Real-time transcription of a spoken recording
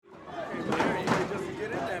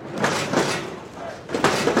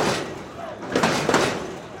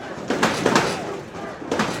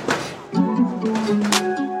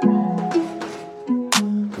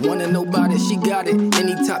ain't nobody, she got it.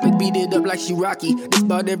 Any topic, beat it up like she Rocky. This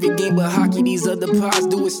about every game but hockey. These other pods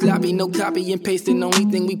do it sloppy. No copy and pasting. Only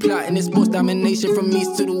thing we plotting is sports domination from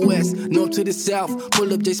east to the west, north to the south.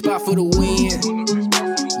 Pull up J Spot for the win.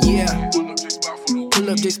 Yeah. Pull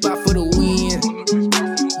up J Spot for the win.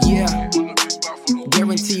 Yeah.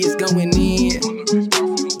 Guarantee it's going in.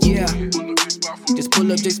 Yeah. Just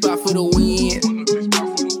pull up J Spot for the win.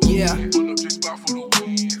 Yeah.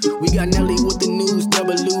 We got Nelly with the news,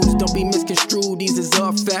 double lose. Don't be misconstrued. These is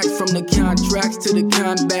all facts from the contracts to the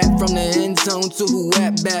combat, from the end zone to who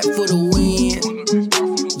at bat for the win.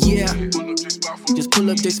 Yeah. Just pull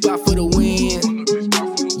up J Spot for the win.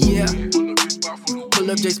 Yeah.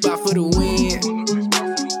 Pull up J Spot for the win.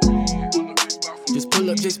 Just pull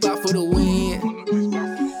up J Spot for the win.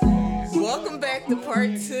 Welcome back to part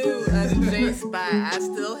 2 of J Spot. I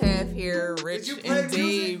still have here Rich and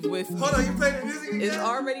Dave with me. Hold on, you playing the music again? It's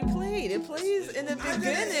already played. It plays in the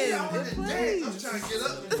beginning. It plays. I'm trying to get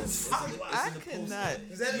up. I could not.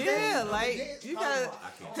 Is that the Yeah, game? like you got.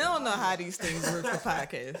 I don't know how these things work for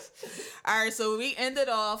podcasts. All right, so we ended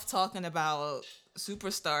off talking about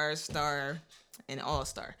superstars, star, and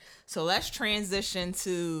all-star. So let's transition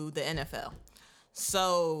to the NFL.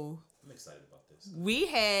 So I'm excited about this. we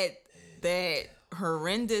had that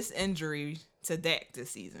horrendous injury to Dak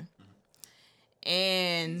this season,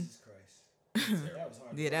 and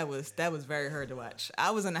yeah, that was very hard to watch.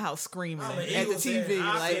 I was in the house screaming at the Eagles TV. fan.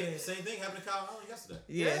 Like, Same thing happened to Kyle Allen yesterday.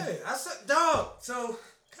 yeah. I said, dog. So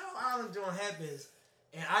Kyle Allen doing happens,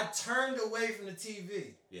 and I turned away from the TV.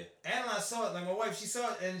 Yeah. Adeline saw it, like my wife, she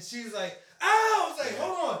saw it, and she was like, "Oh!" I was like,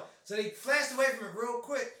 "Hold on!" So they flashed away from it real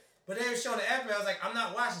quick. But they were showing the after. I was like, I'm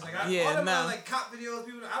not watching. Like, all them like cop videos,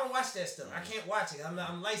 people. I don't watch that stuff. I can't watch it.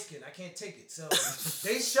 I'm light skinned. I can't take it. So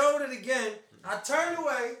they showed it again. I turned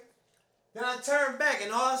away. Then I turned back,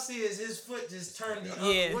 and all I see is his foot just turned the other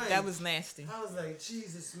way. Yeah, that was nasty. I was like,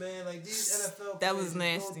 Jesus, man. Like, these NFL That players was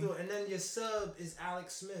nasty. go through it. And then your sub is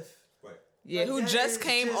Alex Smith. Right. Yeah, Like, who that just is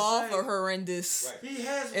came just off like- a horrendous. Right. He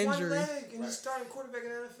has Injury. one leg, and Right. he's starting quarterback in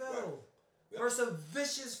the NFL. Right. Yep. Versus a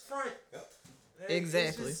vicious front. Yep. Like,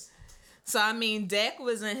 Exactly. it's just- So I mean, Dak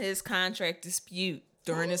was in his contract dispute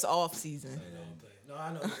during this off season. No,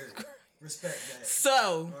 I know. Respect that.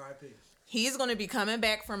 So R.I.P. he's going to be coming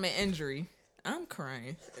back from an injury. I'm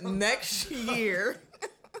crying. Next year.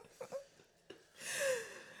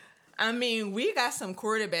 I mean, we got some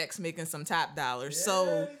quarterbacks making some top dollars.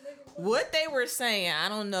 So what they were saying, I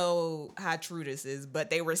don't know how true this is, but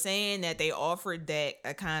they were saying that they offered Dak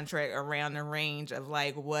a contract around the range of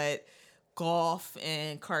like what Goff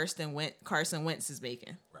and Carson Wentz is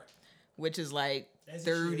making. Right. Which is like That's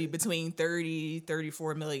 30 shit. between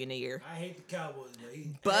 34 million a year. I hate the Cowboys,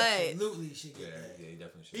 But- absolutely should get that. Yeah, he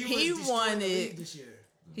definitely should. He was destroying the wanted- league this year.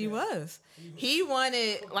 He was. He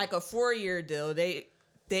wanted like a 4-year deal.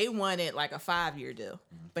 They wanted like a 5-year deal.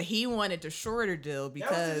 But he wanted the shorter deal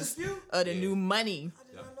because dispute? of the new money. I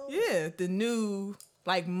did not know that. Yeah, the new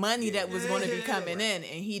like money that was going to be Yeah, coming right. in,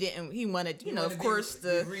 and he didn't. He wanted, He of wanted to course, be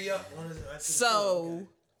the. re-up on his, after the So, show,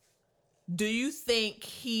 do you think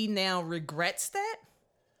he now regrets that?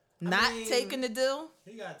 Not mean- taking the deal?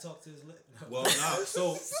 okay. He gotta talk to his lip. Well, no.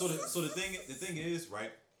 So the thing is,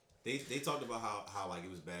 right? They talked about how like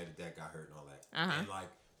it was bad that Dak got hurt and all that, and like,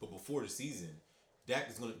 but before the season,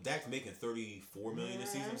 Dak's making $34 million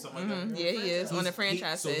this season, or something like that. Yeah, he is on the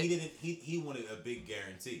franchise So tag. he wanted a big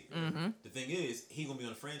guarantee. The thing is, he gonna be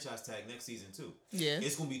on a franchise tag next season too. Yeah.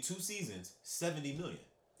 It's gonna be 2 seasons, $70 million.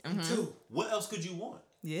 Two. What else could you want?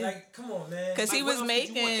 Yeah. Like, come on, man. Because he Like, was what else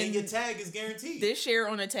could you want? and your making tag is guaranteed. this year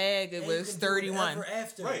on the tag, it And was you can do 31. whatever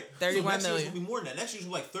After. Right. 31 so next year's million. gonna be more than that. Next year's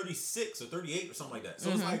gonna be like 36 or 38 or something like that.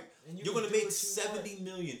 So it's like And you you're can gonna do make what you want. $70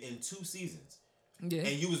 million in 2 seasons. Yeah.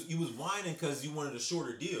 And you was whining because you wanted a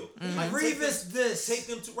shorter deal. Like, Revis this. take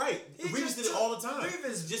them to right. He Revis just did it took- all the time.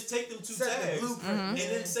 Revis just take them 2 set the tags blueprint, and man.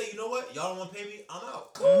 then say, you know what, y'all don't want to pay me, I'm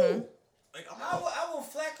out. Cool. Like I'm I out. will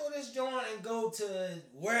Flacco this joint and go to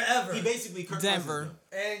wherever He basically Kirk Denver. Cousins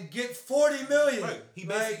them. and get $40 million. Right.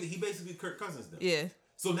 He basically Kirk Cousins them. Yeah.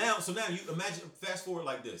 So now you imagine, fast forward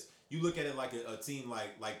like this. You look at it like a team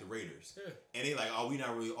like the Raiders, and they like, oh, we're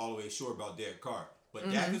not really all the way sure about Derek Carr, but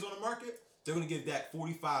Dak is on the market. They're gonna give Dak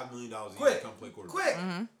 $45 million a year to Quick, come play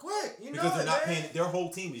quarterback quick. You know because they're it, not man. paying. Their whole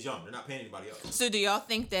team is young. They're not paying anybody else. So do y'all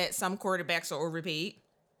think that some quarterbacks are overpaid?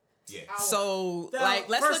 Yeah. So, Now, like,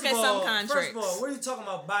 let's first look at of some all- contracts. First of all, what are you talking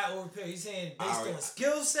about by overpay? Are you saying based Alright. on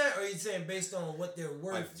skill set, or are you saying based on what they're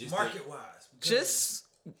worth Like, just market wise? Just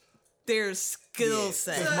their skill Yeah.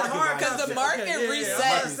 set. Yeah, Because the market okay, yeah, yeah, resets.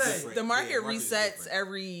 I'm about to say. The market Yeah, market is resets different.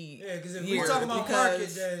 every Yeah, because if year. we're talking about market,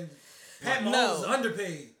 because then Pat Mahomes No. is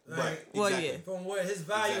underpaid. Like, right. Well, exactly. yeah. From what his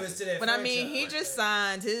value is to that But franchise. I mean, he just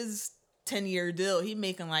signed his 10-year deal. He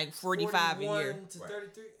making like 45 a year. to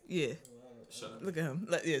 33? Yeah. Shut up. Look at him.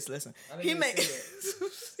 Yes, listen. I He didn't make even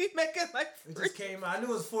he making like It just came out. I knew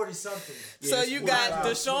it was 40 something. so it's you got 45.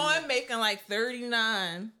 Deshaun making like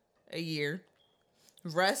 39 a year.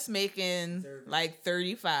 Russ making 30. like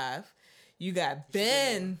 35. You got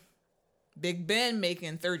Ben, Big Ben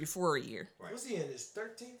making 34 a year. Right. What's he in his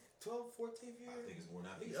 13th, 12th, 14th year? I think it's more now.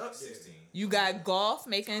 I think He's it's up there. 16. You got Goff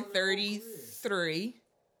making 33.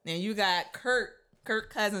 And you got Kirk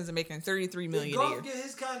Cousins are making 33 Did million a Goff year. get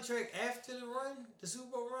his contract after the run, the Super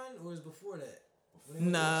Bowl run, or was it before that? When he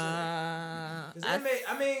went to Nah. the Jets? 'Cause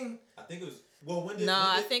I mean, I think it was. Well, when did?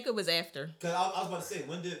 I think it was after. Because I was about to say,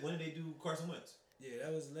 when did they do Carson Wentz? yeah,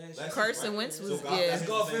 that was last year. Last Carson right? Wentz So was Goff- yeah. that's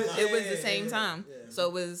Goff the same is- time. It was Yeah, the same yeah, time. yeah.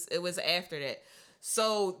 So it was after that.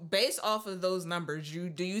 So based off of those numbers,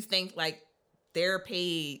 do you think like they're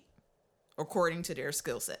paid according to their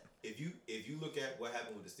skill set? If you look at what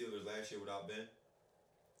happened with the Steelers last year without Ben,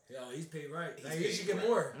 Yo, he's paid right. He's Like, he paid should get right.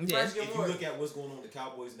 more. He Yeah. probably should if get you more. look at what's going on with the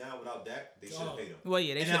Cowboys now without Dak, they should have paid him. Well,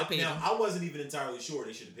 yeah, they And should have paid now, him. I wasn't even entirely sure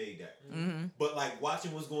they should have paid Dak. Mm-hmm. But like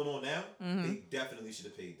watching what's going on now, they definitely should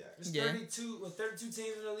have paid Dak. There's Yeah. 32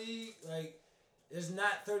 teams in the league. Like, there's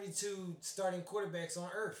not 32 starting quarterbacks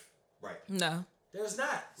on earth. Right. No. There's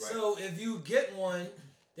not. Right. So if you get one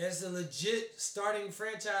that's a legit starting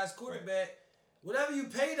franchise quarterback, whatever you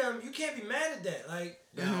pay them, you can't be mad at that. Like,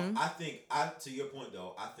 Now I think to your point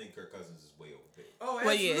though, I think Kirk Cousins is way overpaid. oh,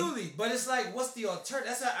 Well, yeah. absolutely. But it's like, what's the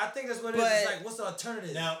alternative? I think that's what it is. But- It's like, what's the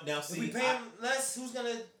alternative? Now if see, we pay him less, who's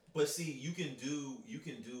gonna? but see, you can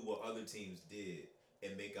do what other teams did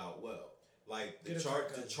and make out well. Like Get a Kirk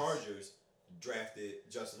the Cousins. Chargers drafted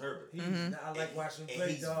Justin Herbert. I like watching him and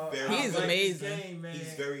play, he's dog. very I He's like his amazing. game, man.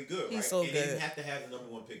 He's very good, He's right? so and they good. didn't have to have the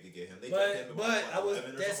number one pick to get him. They drafted him But about, I was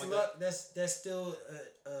 11 or that's something like luck. That's still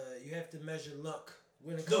you have to measure luck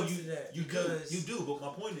when it that. No, comes to that. you because do. But my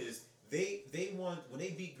point is, they won when they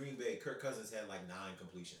beat Green Bay. Kirk Cousins had like 9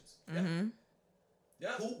 completions. Mm-hmm.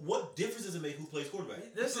 Yeah. What difference does it make who plays quarterback?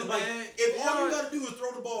 Listen, like, man, if you all know you what? got to do is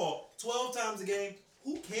throw the ball 12 times a game,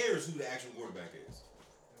 who cares who the actual quarterback is?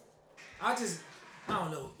 I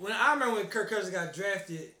don't know. I remember when Kirk Cousins got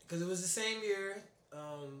drafted, because it was the same year.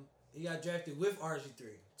 He got drafted with RG3.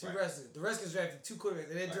 Two Right. wrestlers. The Redskins drafted 2 quarterbacks.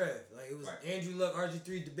 They didn't Right. draft. Like, it was Right. Andrew Luck,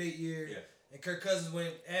 RG3 debate year. Yeah. And Kirk Cousins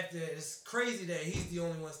went after that. It's crazy that he's the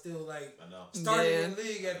only one still, like, I know. starting Yeah. in the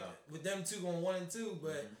league I know. with them two going 1 and 2.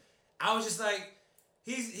 But I was just like,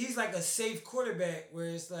 he's like a safe quarterback where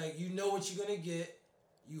it's like, you know what you're going to get.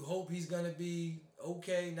 You hope he's going to be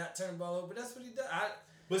okay, not turn the ball over. But that's what he does.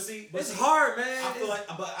 But see, It's hard, man. I feel like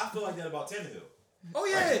that about Tannehill. Oh,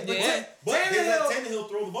 yeah. Right. But Yeah. But they let Tannehill. Tannehill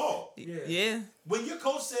throw the ball. Yeah. When your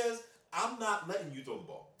coach says, "I'm not letting you throw the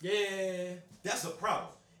ball," Yeah. that's a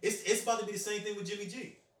problem. It's about to be the same thing with Jimmy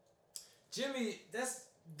G. Jimmy,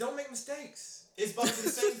 don't make mistakes. It's about to be the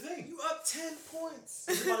same thing. You up 10 points.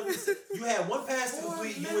 It's about to be the same. You had one pass to 4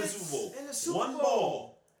 complete, you win the minutes Super Bowl. in the Super One Bowl.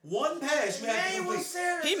 ball, one pass, you had to Emmanuel complete.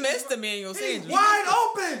 Sanders. He missed Emmanuel He's Sanders. wide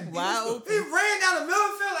open. Wide open. He ran down the middle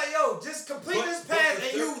of the field like, yo, just complete But- this but pass for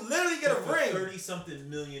and you literally get a But for ring. 30-something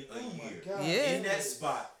million a Oh my year. God. Yeah. In that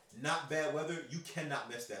spot, not bad weather, you cannot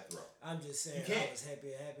miss that throw. I'm just saying, You can't. I was happy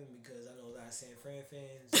it happened because I know a lot of San Fran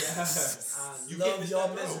fans. I You can't love miss y'all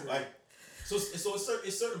that throw. misery. Like, so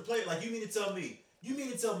it's certain play. Like, you mean to tell me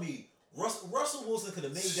Russell Wilson could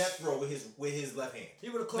have made that throw with his left hand. He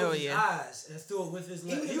would have closed Oh, his yeah. eyes and threw it with his He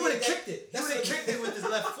left. would've He would have made that- kicked it. He that's would have what- kicked it with his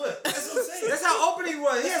left foot. That's what I'm saying. That's how open he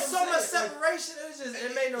was. He had That's so what I'm much saying. separation.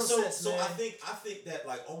 It made no sense. So man. I think that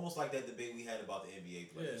like almost like that debate we had about the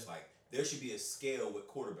NBA players, Yeah. like there should be a scale with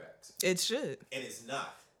quarterbacks, It should. and it's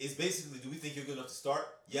not. It's basically, do we think you're good enough to start?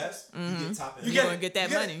 Yes. You get top end. You're get gonna it. get that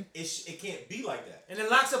You get money. It can't be like that. And it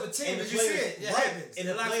locks up a team. And the Did you see players, it? It right? happens. And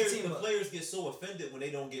It the locks players, the team the up. players get so offended when they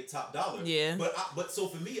don't get top dollar. Yeah. But so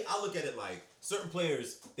for me, I look at it like certain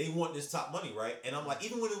players, they want this top money, right? And I'm like,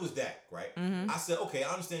 even when it was Dak, right? I said, okay, I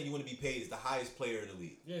understand you want to be paid as the highest player in the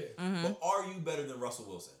league. Yeah. But are you better than Russell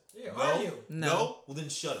Wilson? Yeah, No. are you? No. Well, then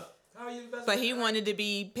shut up. How are you the best But he player? wanted to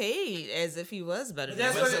be paid as if he was better But than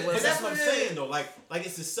that's Russell what it- But Wilson. that's what I'm what it is. saying though. Like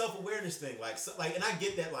it's a self-awareness thing. Like and I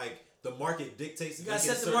get that. Like the market dictates. You gotta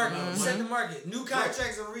set the market. Set the market. New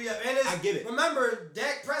contracts are re-up. And it's, I get it. Remember,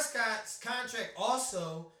 Dak Prescott's contract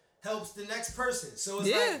also helps the next person. So it's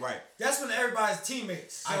Yeah. like, Right. that's when everybody's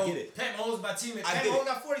teammates. So I get it. Pat Mahomes my teammate. I Pat get Mahomes it.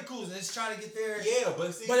 got 40 coups and it's trying to get there. Yeah,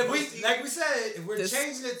 but see, But if see, like we said, if we're The-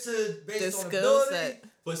 changing it to based the on skill ability, set.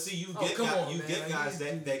 But see, you Oh, get come guys, on, you man. get Like, guys you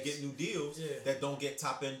that do get new deals Yeah. that don't get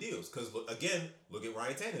top end deals. Because look at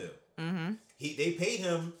Ryan Tannehill. They paid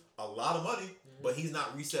him a lot of money, but he's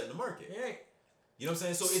not resetting the market. Yeah. You know what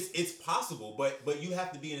I'm saying? So it's possible, but you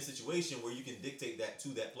have to be in a situation where you can dictate that to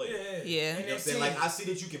that player. Yeah. You know what I'm saying? Like, I see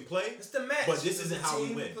that you can play, it's the match, but this isn't how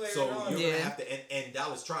we win. So you're gonna have to. And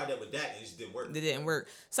Dallas tried that with Dak, and it just didn't work. It didn't work.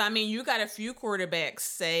 So I mean, you got a few quarterbacks,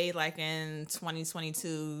 say like in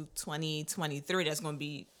 2022, 2023, that's gonna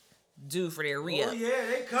be due for their re-up. Oh yeah,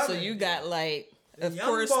 they coming. So you got like, of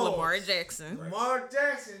course, boys. Lamar Jackson. Right. Lamar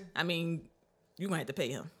Jackson. I mean, you gonna have to pay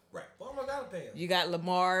him. Right. Well, I gotta pay him. You got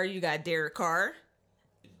Lamar. You got Derek Carr.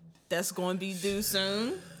 That's going to be due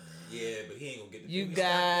soon. Yeah, but he ain't gonna get the. You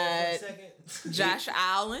got Josh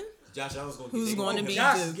Allen. Josh Allen's going to be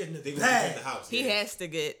Josh due. is getting the They bag. the house. He has to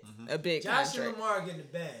get a big Josh contract. and Lamar getting the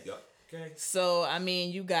bag. Yep. Okay. So I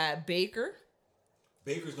mean, you got Baker.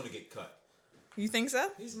 Baker's gonna get cut. You think so?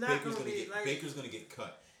 He's not Baker's gonna be get like. Baker's gonna get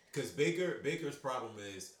cut because Baker's problem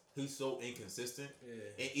is he's so inconsistent,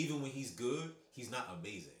 and even when he's good, he's not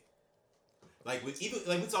amazing. Like we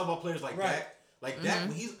talk about players like Dak. Like that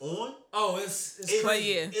when he's on. Oh, it's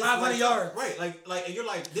crazy. It's 500 yards. Right. Like and you're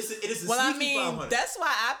like this is it is a Well, I sneaky mean, 500. that's why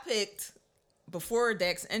I picked before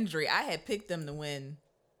Dak's injury. I had picked them to win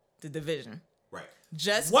the division. Right.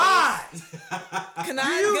 Just why? Can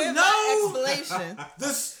I give my explanation? The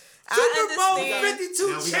Super Bowl understand.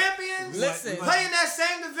 52 champions. Listen. Playing that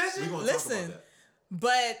same division. Listen.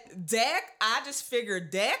 But Dak, I just figured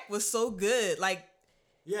Dak was so good. Like,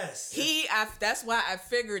 yes. That's why I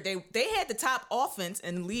figured they had the top offense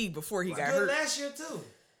in the league before he got hurt. Last year too.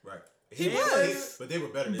 Right. He was. But they were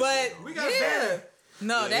better this But year. We got better.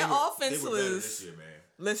 No, Yeah, that they offense were better was. this year, man.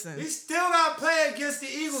 Listen. He still got to play against the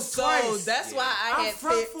Eagles twice. So that's why I Our had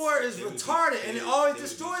front picked. four is retarded, and it always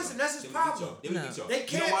destroys him. That's his problem. They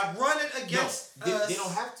can't run it against us. They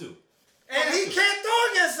don't have to. And he can't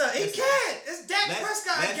throw against us. He can't. It's Dak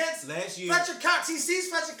Prescott against last year, Fletcher Cox. He sees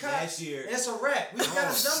Fletcher Cox. Last year, and it's a wrap. We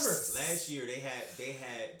got his number. Last year they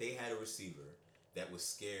had a receiver that was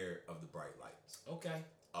scared of the bright lights. Okay.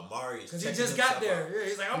 Amari, because he just got there. Yeah,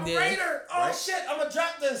 he's like, I'm a Raider. Oh right? Shit, I'm gonna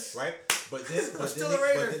drop this. Right, but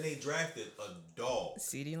then they drafted a dog,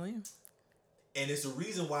 CeeDee Lamb. And it's a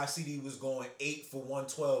reason why CD was going 8 for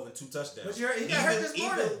 112 and 2 touchdowns. But he got hurt this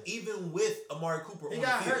morning. Even with Amari Cooper on the field. He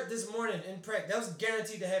got hurt this morning in practice. That was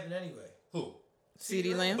guaranteed to happen anyway. Who?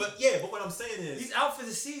 CeeDee Lamb? But what I'm saying is... He's out for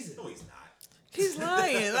the season. No, he's not. He's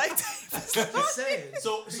lying. Like, I'm just saying.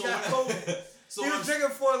 He got COVID. He was drinking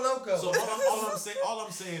Four Loko. So all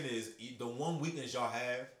I'm saying is the one weakness y'all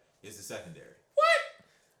have is the secondary. What?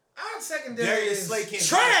 Our secondary Darius is Slay can't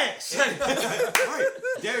trash. Right.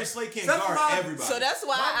 Darius Slay can't guard everybody. So that's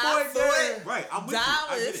why I thought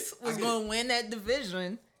Dallas was going to win that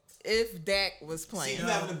division if Dak was playing. See, you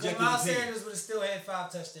have an objective Miles Sanders would have still had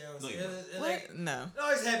 5 touchdowns. No. It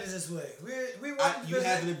always happens this way. We won.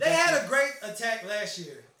 They had a great attack last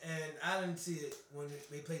year, and I didn't see it when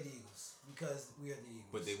they played the Eagles because we are the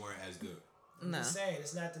Eagles. But they weren't as good. I'm just saying,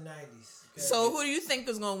 it's not the 90s. Okay? So who do you think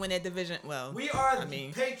is going to win that division? Well, we are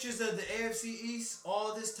the Patriots of the AFC East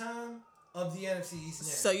all this time of the NFC East now.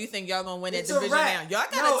 So you think y'all going to win that division now? Y'all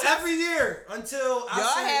got every year until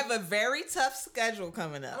y'all have a very tough schedule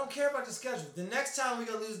coming up. I don't care about the schedule. The next time we're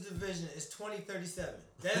going to lose the division is 2037.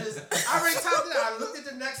 That is, I already talked it out. I looked at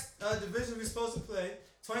the next division we're supposed to play.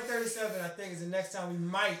 2037, I think, is the next time we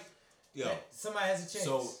might. Somebody has a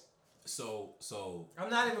chance. So I'm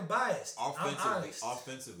not even biased.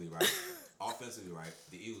 Offensively, right?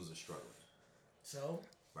 The Eagles are struggling. So,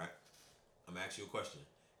 right? I'm gonna ask you a question,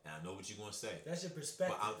 and I know what you're gonna say. That's your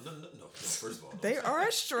perspective. But no. First of all, they are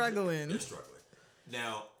struggling. They're struggling.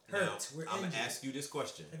 Now I'm gonna ask you this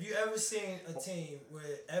question. Have you ever seen a team where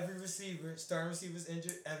every starting receiver is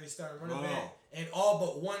injured, every starting running back, and all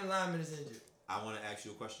but one lineman is injured? I want to ask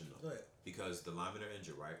you a question though. Go ahead. Because the linemen are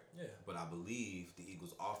injured, right? Yeah. But I believe the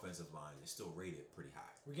Eagles' offensive line is still rated pretty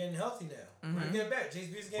high. We're getting healthy now. We're getting back. Chase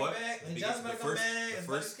Beers getting back. And Johnson might come back. It's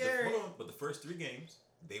very scary. But the first 3 games,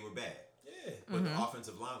 they were bad. Yeah. But the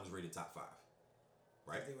offensive line was rated top 5.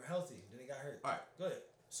 Right? They were healthy. Then they got hurt. All right. Go ahead.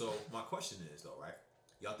 So my question is though, right?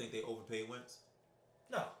 Y'all think they overpaid Wentz?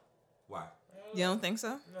 No. Why? You don't think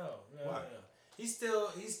so? No. Why? No. He's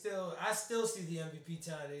still. I still see the MVP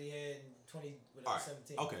time that he had in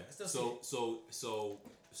 2017. Okay. I still see it.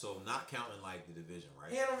 So not counting like the division, right?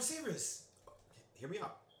 He had no receivers. Hear me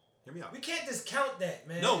out. We can't discount that,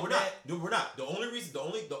 man. No, we're not. No, we're not. The only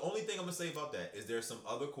thing I'm gonna say about that is there's some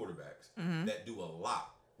other quarterbacks that do a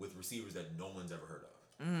lot with receivers that no one's ever heard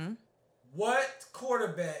of. What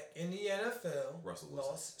quarterback in the NFL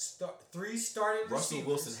lost 3 starting Russell receivers?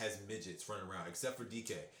 Wilson has midgets running around, except for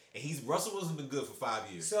DK. And Russell Wilson's been good for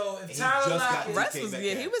 5 years. So if Tyler Lockett,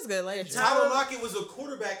 he was good last year. Tyler Lockett was a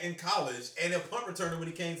quarterback in college and a punt returner when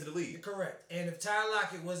he came to the league. Correct. And if Tyler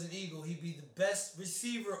Lockett was an Eagle, he'd be the best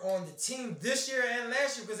receiver on the team this year and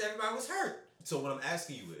last year because everybody was hurt. So what I'm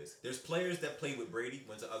asking you is, there's players that played with Brady,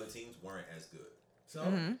 went to other teams, weren't as good.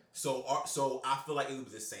 So I feel like it would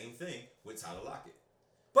be the same thing with Tyler Lockett.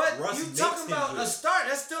 But you talking about a start?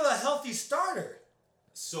 That's still a healthy starter.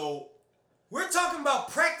 So we're talking about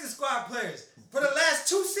practice squad players for the last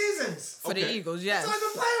 2 seasons for the Eagles. Yes, that's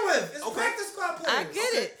what they're playing with. It's practice squad players. I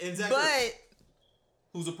get it, exactly. But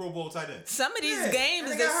who's a Pro Bowl tight end? Some of these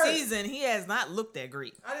games this season, he has not looked that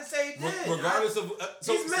great. I didn't say he did. Regardless of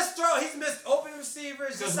he's missed throws, he's missed open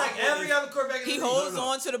receivers, just like every other quarterback. He holds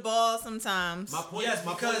on to the ball sometimes. My point is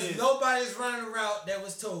nobody's running a route that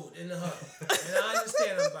was told in the huddle, and I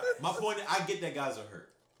understand about it. My point, I get that guys are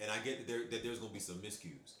hurt, and I get that there's going to be some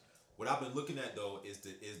miscues. What I've been looking at though is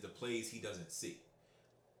the plays he doesn't see.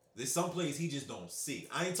 There's some plays he just don't see.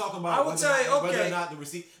 I ain't talking about whether or not the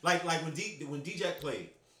receiver, like when D-Jack played,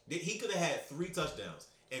 he could have had 3 touchdowns,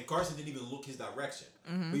 and Carson didn't even look his direction,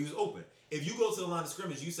 but he was open. If you go to the line of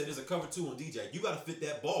scrimmage, you say there's a cover 2 on D-Jack, you got to fit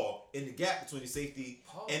that ball in the gap between the safety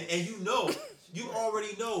and you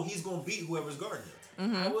already know he's gonna beat whoever's guarding him.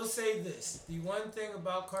 I will say this: the one thing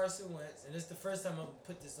about Carson Wentz, and it's the first time I'm gonna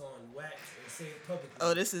put this on wax and say it publicly.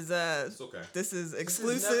 Oh, this is it's okay. This is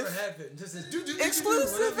exclusive. This has never happened. This is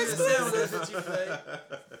exclusive.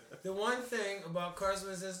 The one thing about Carson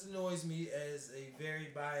Wentz that annoys me as a very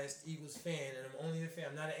biased Eagles fan, and I'm only a fan.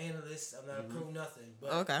 I'm not an analyst. I'm not a pro nothing.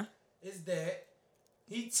 But is that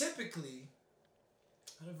he typically,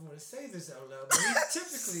 I don't even want to say this out loud, but he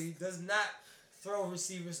typically does not throw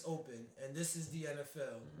receivers open, and this is the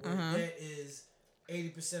NFL, where that is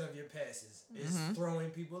 80% of your passes is throwing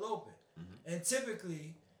people open. And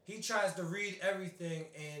typically, he tries to read everything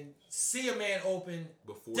and see a man open,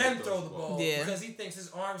 then throw the ball because he thinks his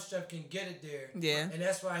arm strength can get it there. Yeah. And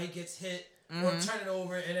that's why he gets hit or turn it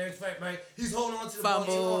over, and then he's holding on to the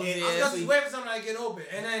ball. I'm just waiting for somebody to get open.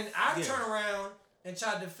 And then I turn around and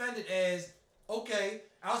try to defend it as, okay,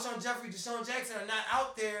 Alshon Jeffrey, Deshaun Jackson are not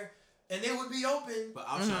out there, and they would be open. But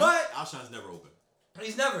Alshon's never open.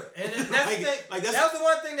 He's never. And that's the thing. That was the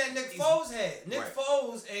one thing that Nick Foles had. Nick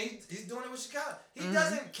Foles, and he's doing it with Chicago. He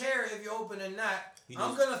doesn't care if you're open or not.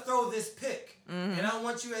 I'm going to throw this pick. And I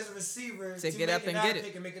want you as a receiver to get up and get it.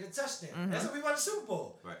 Pick and make it a touchdown. That's what we won the Super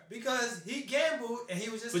Bowl. Right. Because he gambled, and he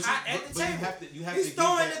was just hot at the table. He's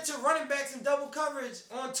throwing it to running backs in double coverage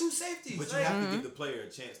on 2 safeties. But you have to give the player a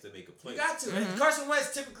chance to make a play. You got to. And Carson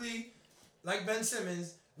Wentz typically, like Ben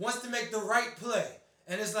Simmons, wants to make the right play.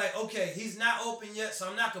 And it's like, okay, he's not open yet, so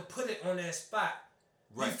I'm not going to put it on that spot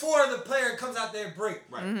before the player comes out there and break.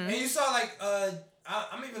 Right. And you saw,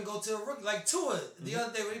 I'm even go to a rookie, like Tua, the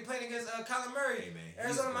other day when he played against Kyler Murray,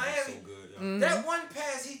 Arizona, Miami. So good, that one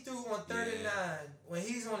pass he threw on 3rd and 9 when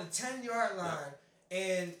he's on the 10-yard line,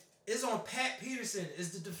 and it's on Pat Peterson.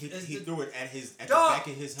 He threw it at the back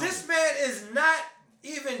of his helmet. This man is not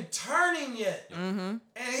even turning yet. And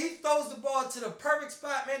he throws the ball to the perfect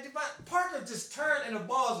spot. Man, Parker just turned and the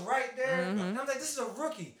ball's right there. And I'm like, this is a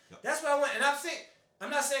rookie. That's what I want. And I'm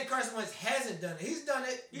not saying Carson Wentz hasn't done it. He's done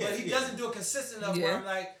it, but he doesn't do it consistent enough where I'm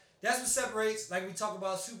like, that's what separates, like we talk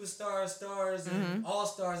about superstars, stars, and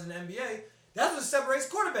all-stars in the NBA. That's what separates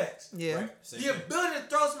quarterbacks. Yeah. Right? The ability to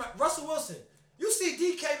throw somebody. Russell Wilson. You see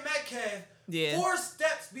DK Metcalf 4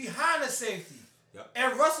 steps behind the safety. Yep.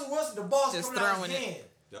 And Russell Wilson, the ball's just coming out of his hand.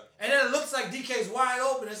 Yep. And then it looks like DK's wide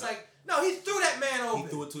open. It's like, no, he threw that man open. He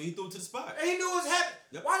threw it to the spot. And he knew what was happening.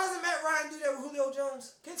 Yep. Why doesn't Matt Ryan do that with Julio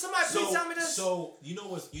Jones? Can somebody please tell me this? So I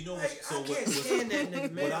can't stand that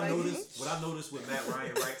nigga, man. What I noticed with Matt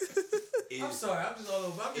Ryan, right? I'm sorry, I'm just all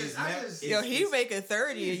over. He making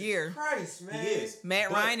 30 a year. Christ, man. He is.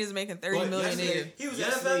 Matt Ryan is making $30 million a year. He was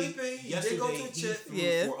NFL MVP. He did go to a chip. He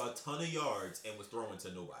threw for a ton of yards and was throwing to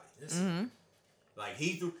nobody. Like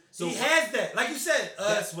he threw. So he has that. Like you said,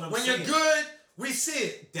 that's what I'm saying. When you're good, we see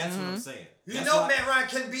it. That's what I'm saying. You know Matt Ryan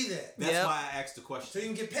can be that. That's why I asked the question. So you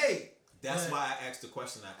can get paid. That's why I asked the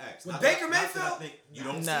question I asked. With Baker Mayfield, you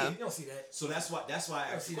don't see it. You don't see that. So that's why I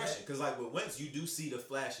asked the question. Because like with Wentz, you do see the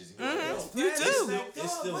flashes. You do.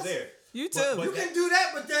 It's still there. You do. But you can do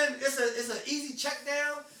that, but then it's an easy check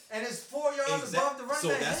down. And it's 4 yards above the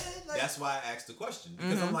running back head. That's why I asked the question.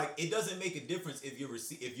 Because I'm like, it doesn't make a difference if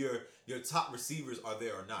your top receivers are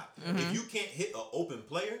there or not. If you can't hit an open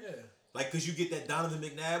player, Like, because you get that Donovan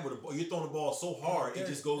McNabb where you're throwing the ball so hard, it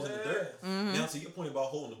just goes in the dirt. Mm-hmm. Now, to your point about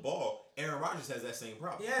holding the ball, Aaron Rodgers has that same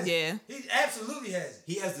problem. Yeah. He absolutely has it.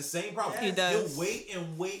 He has the same problem. He does. He'll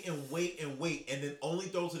wait, and then only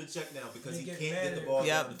throw to the check down because he can't get the ball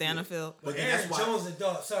down the field. But Aaron Jones is a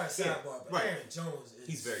dog. Sorry, sidebar, but Aaron Jones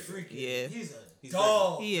is freaky. Yeah. He's a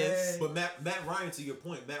dog. He is. But Matt Ryan, to your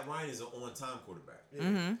point, Matt Ryan is an on-time quarterback. Yeah.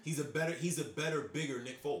 Mm-hmm. He's a better, bigger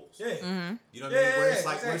Nick Foles. Yeah. Mm-hmm. You know what I mean?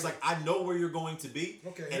 Where it's like I know where you're going to be,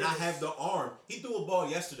 and I have the arm. He threw a ball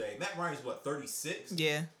yesterday. Matt Ryan's 36?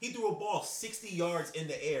 Yeah. He threw a ball 60 yards in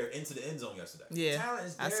the air into the end zone yesterday. Yeah.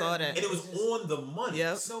 I saw that. And it was on the money.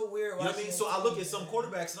 Yep. So weird. You know what I mean? So I look at some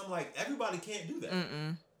quarterbacks and I'm like, everybody can't do that.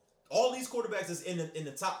 All these quarterbacks is in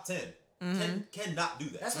the top 10. 10 cannot do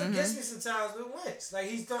that. That's what gets me sometimes with Wentz. Like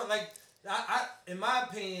he's throwing I in my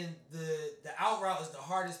opinion, the out route is the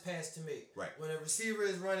hardest pass to make. Right. When a receiver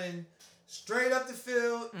is running straight up the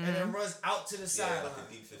field and then runs out to the sideline. Like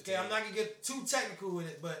a deep 15. Okay, I'm not gonna get too technical with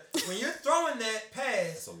it, but when you're throwing that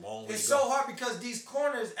pass, it's so hard because these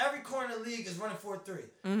corners, every corner in the league is running 4-3,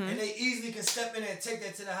 and they easily can step in and take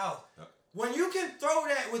that to the house. Yep. When you can throw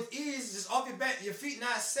that with ease, just off your back, your feet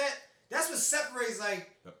not set, that's what separates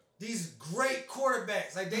these great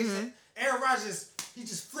quarterbacks. Like they said, Aaron Rodgers, he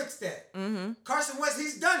just flicks that. Carson Wentz,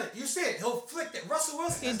 he's done it. You see it. He'll flick that. Russell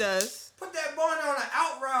Wilson, he does. Put that ball on an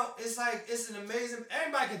out route. It's an amazing.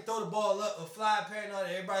 Everybody can throw the ball up or fly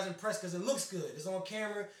paranoid. Everybody's impressed because it looks good. It's on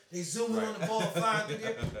camera. They zoom in on the ball flying through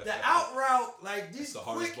there. The out route, like these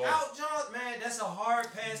quick out jumps, man, that's a hard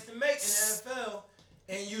pass to make in the NFL.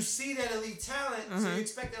 And you see that elite talent, so you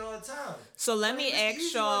expect that all the time. So let me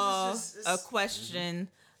ask y'all a question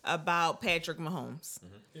about Patrick Mahomes.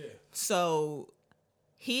 Yeah. So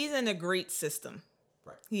he's in a great system.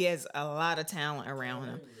 Right. He has a lot of talent around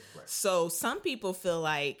him. Right. So some people feel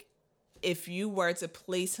like if you were to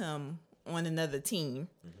place him on another team,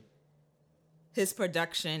 his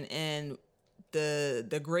production and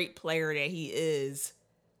the great player that he is,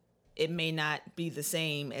 it may not be the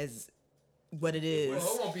same as what it is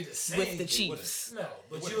it won't be the same with the Chiefs. No,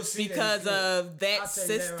 but you'll see because of that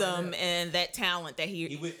system and that talent that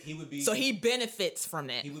he would be. So he benefits from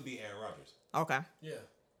that. He would be Aaron Rodgers. Okay. Yeah.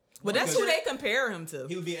 Well, that's who they compare him to.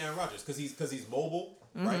 He would be Aaron Rodgers because he's mobile,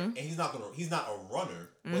 right? And he's not a runner,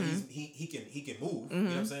 but he can move. You know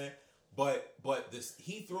what I'm saying? But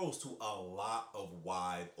he throws to a lot of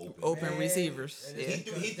wide open receivers. Yeah.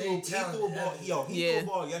 He threw a ball. Threw a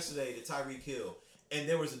ball yesterday to Tyreek Hill, and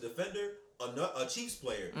there was a defender, a Chiefs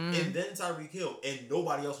player, and then Tyreek Hill, and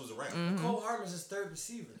nobody else was around. Cole Harmon's his third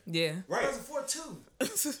receiver. Yeah, right. He was a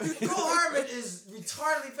 4-2. Cole Harmon is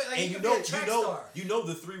retardedly fast. Like, and you know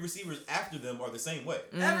the three receivers after them are the same way.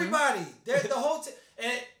 Everybody, they're the whole team,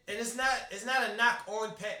 and it's not a knock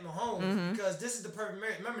on Pat Mahomes because this is the perfect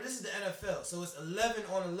marriage. Remember, this is the NFL, so it's 11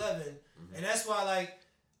 on 11, and that's why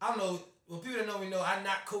I don't know. Well, people that know me know I'm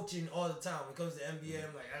not coaching all the time. When it comes to NBA,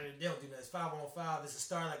 I'm like, they don't do that. It's 5-on-5. It's a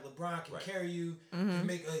star like LeBron can carry you. You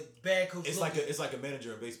make a bad coach. It's like a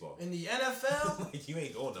manager in baseball. In the NFL, you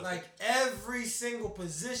ain't doing nothing. Like every single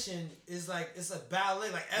position is it's a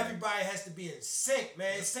ballet. Like everybody has to be in sync,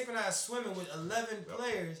 man. It's synchronized swimming with 11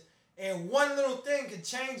 players, and one little thing can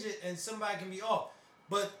change it, and somebody can be off.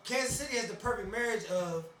 But Kansas City has the perfect marriage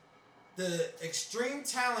of the extreme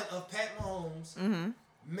talent of Pat Mahomes.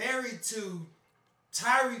 Married to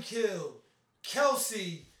Tyreek Hill,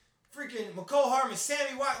 Kelsey, freaking McCole Hardman,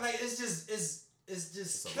 Sammy Watkins, it's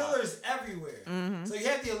just killers everywhere. So you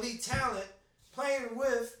have the elite talent playing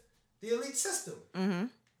with the elite system.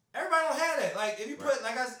 Everybody don't have that. Like if you put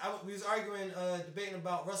we was arguing, debating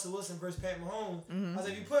about Russell Wilson versus Pat Mahomes. I was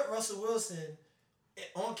like, if you put Russell Wilson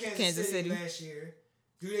on Kansas City last year,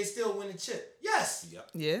 do they still win the chip? Yes. Yep.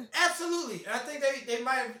 Yeah. Absolutely. And I think they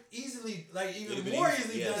might have easily, even more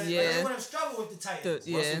easily done it. Yeah. They wouldn't have struggled with the Titans.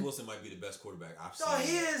 Russell Wilson might be the best quarterback I've seen. So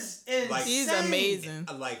he is insane. He's amazing.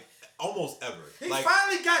 Almost ever. He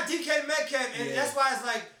finally got DK Metcalf, and that's why it's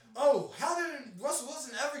like, how did Russell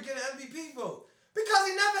Wilson ever get an MVP vote? Because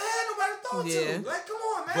he never had nobody to throw to. Like, come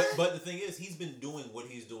on, man. But the thing is, he's been doing what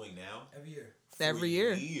he's doing now. Every year.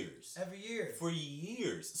 For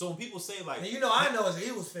years. So when people say and I know as an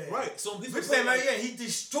Eagles fan. Right. So when people we play him every year, he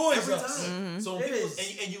destroys every us. time. So when people,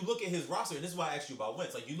 and you look at his roster, and this is why I asked you about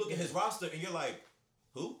Wentz. Like you look at his roster, and you're like,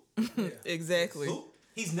 who? Exactly. Who?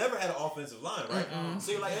 He's never had an offensive line, right?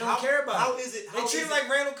 So you're like, they don't care about how is it? They treat him like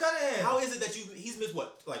Randall Cunningham. How is it that he's missed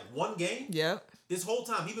one game? Yep. This whole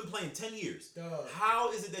time he's been playing 10 years.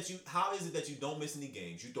 How is it that you don't miss any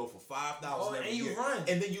games? You throw for 5,000 every year, run,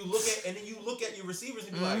 and then you look at your receivers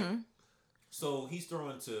and be like, so he's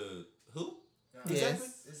throwing to who? Exactly.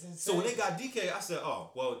 So when they got DK, I said,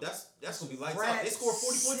 "Oh, well, that's gonna be lights out." They scored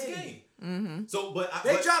 40 points a game. Mm-hmm. So,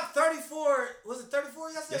 they dropped 34. Was it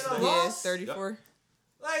 34 yesterday? Yes, 34. Yep.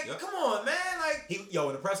 Like, come on, man! Like, in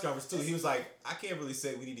the press conference too, he was like, "I can't really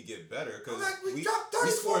say we need to get better because we dropped 34.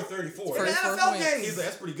 We scored 34 in the NFL games." He's like,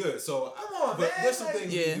 "That's pretty good." So come on, but man! There's some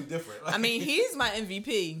things we do different. I mean, he's my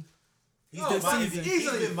MVP. He's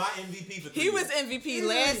been my MVP for 3 years. He was MVP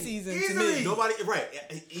last season to me. Nobody,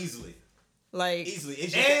 easily. Like, easily.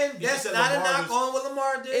 That's not a knock on what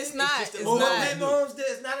Lamar did. It's not. It's not. It's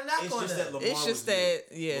not a knock on that. It's just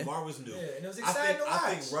that, Lamar was new. Yeah, and it was exciting to watch.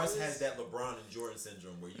 I think Russ has that LeBron and Jordan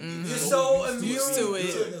syndrome where you're so used to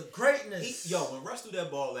it. To the greatness. When Russ threw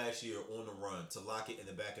that ball last year on the run to lock it in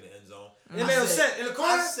the back of the end zone, it made sense in the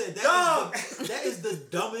corner. I said that is the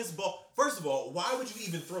dumbest ball. First of all, why would you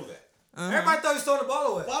even throw that? Everybody thought he was throwing the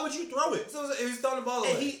ball away. Why would you throw it? So he was throwing the ball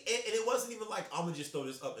away. And it wasn't even like, I'm going to just throw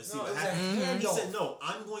this up and see what happens. He said, no,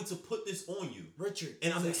 I'm going to put this on you. Richard.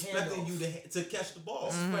 And I'm expecting you to catch the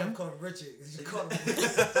ball. That's why I'm calling Richard.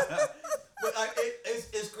 But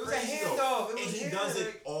it's crazy though. And he does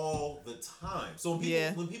it all the time. So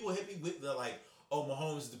when people hit me with the like, oh,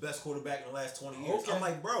 Mahomes is the best quarterback in the last 20 years. I'm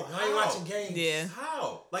like, bro, how? Now you're watching games. Yeah.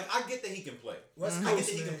 How? Like, I get that he can play. I get that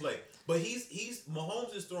he can play. But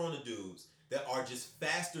Mahomes is throwing the dudes that are just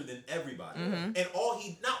faster than everybody. And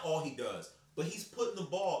not all he does, but he's putting the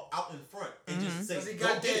ball out in front and just saying,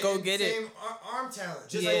 go get it. Same arm talent.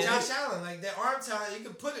 Just like Josh Allen. Like that arm talent, you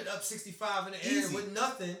can put it up 65 in the air with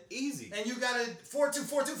nothing. Easy. And you got a 4-2,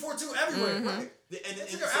 4-2, 4-2 everywhere. Right?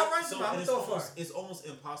 It's almost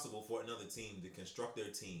impossible for another team to construct their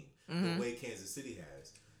team the way Kansas City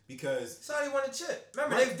has. Because that's how they won a chip.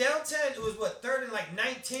 Remember, they was down 10. It was third and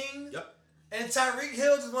 19. Yep. And Tyreek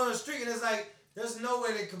Hill just won on the street, and it's like there's no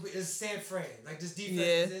way they could. It's San Fran. Like this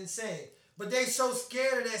defense is insane. But they so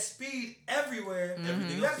scared of that speed everywhere.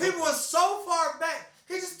 That people were so far back.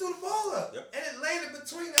 He just threw the ball up, and it landed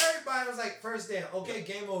between everybody. It was like first down. Okay,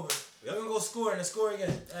 game over. We're gonna go score and score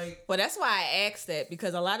again. Like, well, that's why I asked that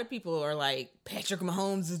because a lot of people are like, Patrick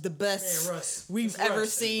Mahomes is the best we've ever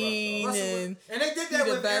seen, and they did that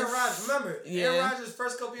with Aaron Rodgers. Remember, Aaron Rodgers'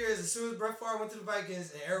 first couple years, as soon as Brett Favre went to the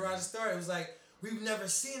Vikings and Aaron Rodgers started, it was like we've never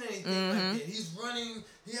seen anything like that. He's running.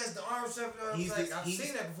 He has the arm strength. I've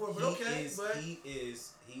seen that before, but okay. He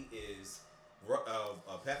is.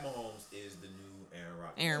 Pat Mahomes is the new Aaron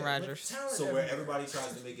Rodgers. Aaron Rodgers. So where everybody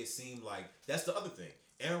tries to make it seem like that's the other thing.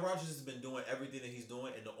 Aaron Rodgers has been doing everything that he's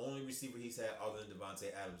doing, and the only receiver he's had other than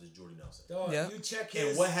Devontae Adams is Jordy Nelson. You check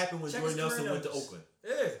and what happened when Jordy Nelson went to Oakland?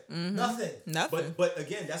 Nothing. But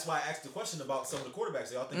again, that's why I asked the question about some of the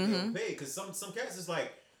quarterbacks. Y'all think they overpaid? Because some cats is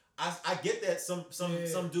like, I get that some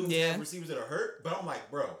dudes have receivers that are hurt, but I'm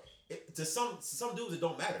like, bro. To some dudes, it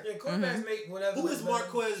don't matter. Yeah, quarterbacks make whatever. Who is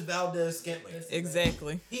Marquez Valdez-Scantling?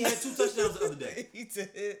 Exactly. He had 2 touchdowns the other day. He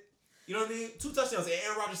did. You know what I mean? 2 touchdowns. And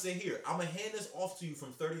Aaron Rodgers said, here, I'm going to hand this off to you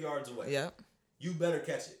from 30 yards away. Yep. You better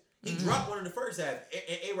catch it. He dropped one in the first half.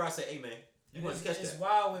 And A-Rod said, hey, man, you want to catch that. It's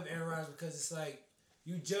wild with Aaron Rodgers because it's like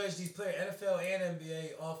you judge these players, NFL and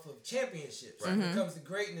NBA, off of championships. Right? When it comes to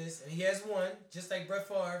greatness, and he has one, just like Brett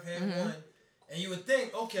Favre had one. And you would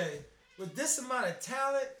think, okay, with this amount of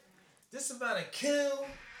talent, this amount of kill,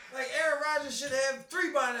 like Aaron Rodgers should have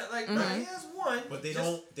 3 by now. Like, no, he has 1. But they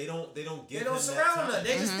don't give him surround him.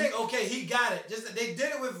 They just think, okay, he got it. Just they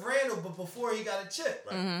did it with Randall, but before he got a chip.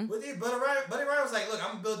 Right. Buddy Ryan was like, look,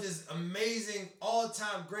 I'm gonna build this amazing,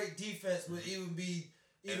 all-time great defense would even be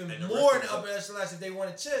even more in the upper echelon if they won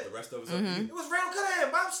a chip. The rest of us up to you. It was Randall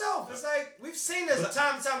Cunningham by himself. It's like we've seen this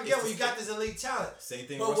time and time again where you got this elite talent. Same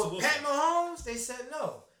thing. But with Pat Mahomes, they said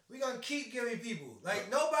no. We're gonna keep giving people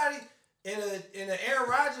nobody. In an Aaron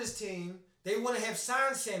Rodgers team, they want to have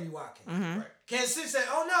signed Sammy Watkins. Right. Kansas City said,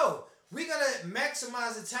 "Oh no, we're gonna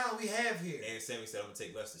maximize the talent we have here." And Sammy said, "I'm gonna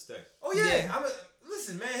take less to stay." Oh yeah,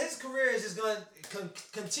 listen, man, his career is just gonna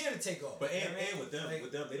continue to take off. But and with them,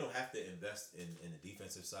 they don't have to invest in the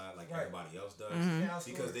defensive side like everybody else does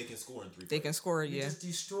because they can score in 3 plays. They can score, They just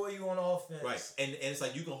destroy you on offense. Right, and it's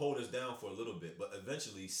like you can hold us down for a little bit, but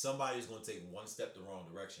eventually somebody's gonna take 1 step the wrong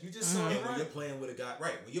direction. You just saw it. When you're playing with a guy,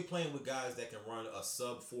 when you're playing with guys that can run a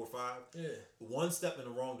sub 4.5, 1 step in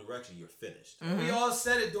the wrong direction, you're finished. We all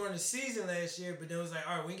said it during the season last year, but then it was like,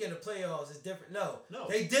 all right, we get in the playoffs, it's different. No,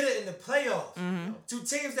 they did it in the playoffs. 2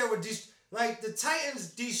 teams that were like the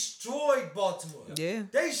Titans destroyed Baltimore. Yeah,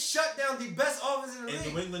 they shut down the best offense in the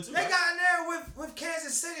league. New England too. They got in there with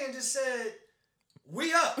Kansas City and just said,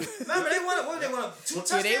 "We up." Remember they won 2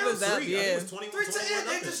 touchdowns. They was up. It was 21, 3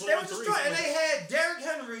 they were destroyed, and they had Derrick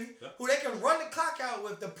Henry, who they can run the clock out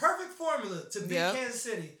with the perfect formula to beat Kansas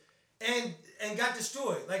City. And and got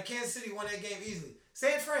destroyed. Like Kansas City won that game easily.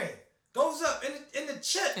 San Fran goes up in the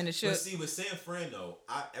chip. But see, with San Fran though,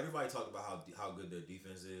 everybody talked about how good their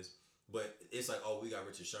defense is. But it's like, oh, we got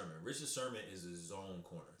Richard Sherman. Richard Sherman is a zone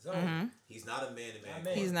corner. He's not a man-to-man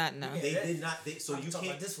corner. He's not, no. They did not. So you can't.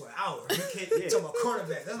 About this for an hour. You can't. Yeah. Talking about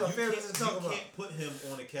cornerback. That's my favorite thing to talk about. You can't put him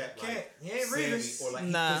on a cat like he ain't Reeves. Or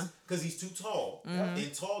like because he's too tall.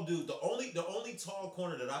 And tall dude. The only tall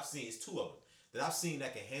corner that I've seen is two of them that I've seen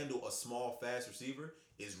that can handle a small, fast receiver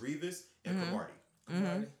is Reeves and Cromartie.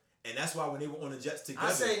 And that's why when they were on the Jets together,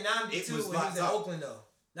 I say 92 when he was in Oakland though.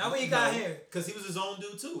 Now when he got here, because he was his own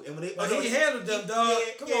dude too, and when they he handled them, dog.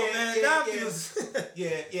 Come on, man. I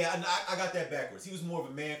got that backwards. He was more of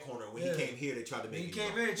a man corner. When he came here, they tried to make. He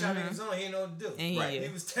came here, tried to make his own. He didn't know what to do. Right, he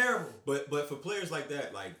was terrible. But for players like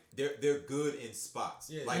that, like they're good in spots.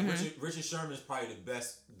 Yeah. Like Richard Sherman is probably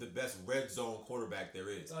the best red zone quarterback there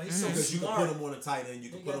is. Oh, he's so because smart. You can put him on a tight end, you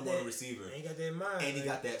can put him on a receiver. And he got that mind. And he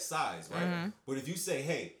got that size, right? But if you say,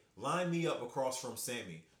 hey, line me up across from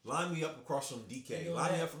Sammy. Line me up across from DK.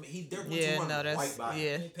 Line me up from they're going to run right by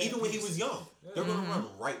him. Even when he was young, they're going to run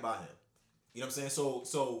right by him. You know what I'm saying?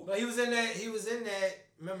 So. But he was in that.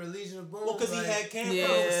 Remember Legion of Boom? Well, because he had Cam.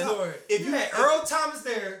 If you had Earl Thomas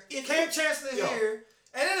there, Cam Chancellor here.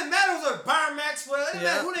 And then the matter was like Byron Maxwell. It didn't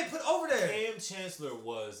matter who they put over there. Cam Chancellor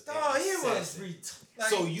was. He was.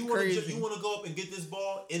 So you want to go up and get this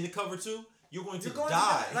ball in the cover two? You're going to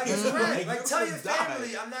die. Like it's red. Like tell your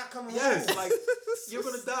family, I'm not coming home. Yes, like you're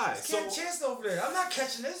gonna die. Cam Chancellor over there. I'm not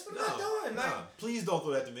catching this. What am I doing? Like, please don't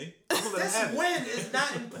throw that to me. This win is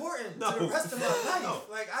not important to the rest of my life. No.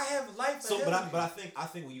 Like I have life. So, but I think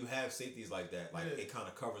when you have safeties like that, like it kind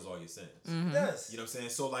of covers all your sins. It does. You know what I'm saying?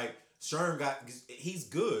 So like Sherm he's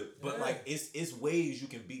good, but like it's ways you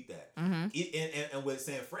can beat that. And with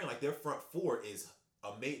San Fran, like their front four is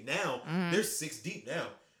amazing. Now they're 6 deep now.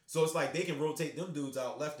 So it's like they can rotate them dudes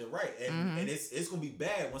out left and right, and it's gonna be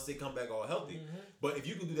bad once they come back all healthy. But if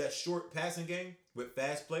you can do that short passing game with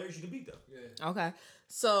fast players, you can beat them. Yeah. Okay.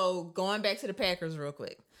 So going back to the Packers real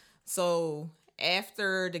quick. So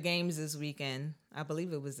after the games this weekend, I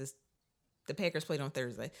believe it was the Packers played on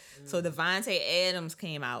Thursday. So Devontae Adams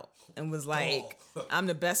came out and was like, "I'm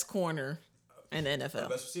the best corner in the NFL. The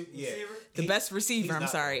best receiver? Yeah. The best receiver,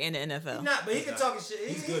 in the NFL. He's not, but he can talk his shit.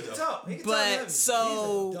 He's good, can talk. He can but talk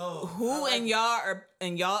so who in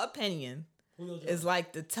y'all opinion is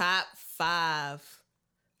like the top 5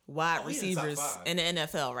 wide receivers in the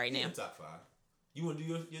NFL right now? Top 5. You want to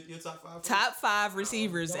do your top 5? Top 5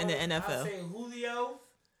 receivers in the NFL. I say Julio.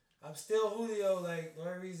 I'm still Julio. Like the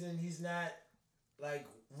only reason he's not like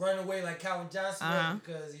run away like Calvin Johnson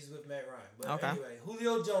because he's with Matt Ryan. But anyway,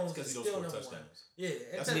 Julio Jones is still number 1. Yeah,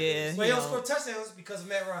 but he don't score touchdowns because of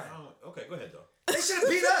Matt Ryan. Okay, go ahead though. They should have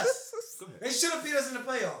beat us. They should have beat us in the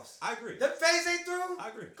playoffs. I agree. The phase ain't through. I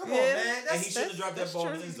agree. Come on, man. And he shouldn't have dropped that ball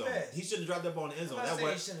in the end zone. He shouldn't have dropped that ball in the end zone.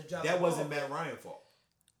 That wasn't Matt Ryan's fault.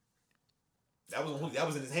 That wasn't Julio. That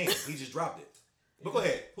was in his hands. He just dropped it. But go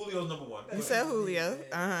ahead. Julio's number 1. You said Julio.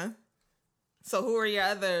 So who are your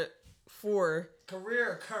other 4?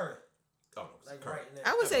 Career or current? Oh, like current. Right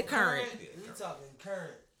now. I would say current. We talking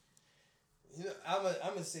current. You know, I'm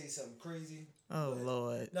gonna say something crazy. Oh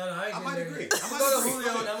Lord. No, I might agree. I'm gonna go to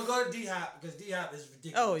Julio and I'm gonna go to D Hop because D Hop is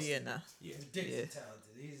ridiculous. Oh yeah, no. He's ridiculously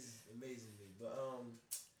talented. He's amazing to me.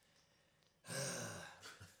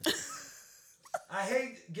 But I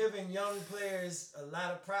hate giving young players a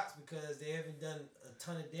lot of props because they haven't done a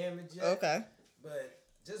ton of damage yet. Okay. But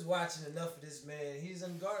just watching enough of this man, he's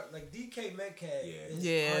unguardable. Like DK Metcalf is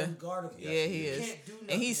unguardable. Yeah, he is. Can't do nothing.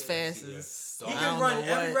 And he's fast as he can run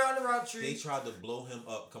every round the route tree. They tried to blow him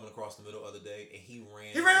up coming across the middle the other day, and he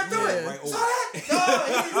ran. He ran through it. Right over. Saw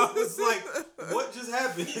that? It was like, what just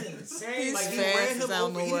happened? He's like fast he ran him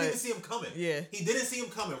over. He what? didn't even see him coming. Yeah. He didn't see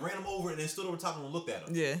him coming. Ran him over and then stood over top of him and looked at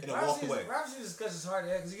him. Yeah. And then walked away. Rob Shoes is hard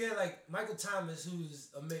to because you get like Michael Thomas, who's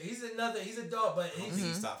amazing. He's a dog, but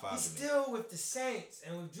he's top 5. He's still with the Saints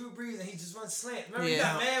and with Drew Brees, and he just runs slant. Remember, he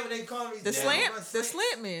got mad when they called him the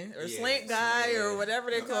slant man or slant guy or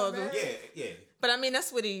whatever they called him. Yeah. But I mean,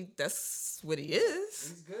 that's what he is.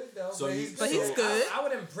 He's good though. So he's good. I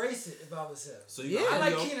would embrace it if I was him. So I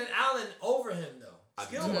like Keenan Allen over him though.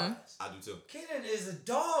 Skill wise, I do too. Keenan is a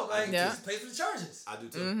dog. Like he just plays for the Chargers. I do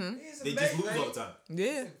too. Mm-hmm. They just lose all the time.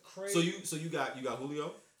 Yeah. So you got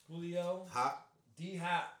Julio. Hop. D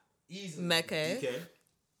Hop. Easily. Metcalf.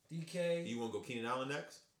 DK. You want to go Keenan Allen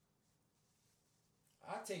next?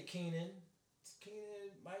 I'll take Keenan.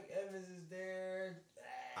 Mike Evans is there.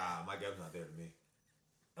 Mike Evans not there to me.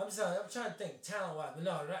 I'm sorry. I'm trying to think talent wise, but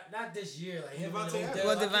no, not this year. Like him. Devontae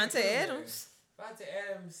Adams. Devontae Adams. Devontae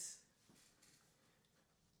Adams.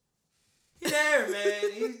 He there,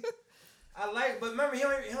 man. I like, but remember he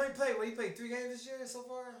only played. What, he played 3 games this year so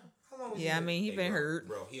far. How long was he? Yeah, I mean he been hurt.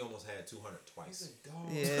 Bro, he almost had 200 twice. He's a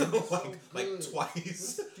dog. Yeah, like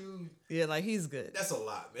twice. Dude. Yeah, like he's good. That's a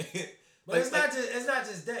lot, man. But it's not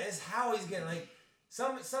just that. It's how he's getting. Like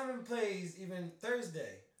some plays even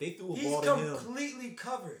Thursday. They threw a ball to him. He's completely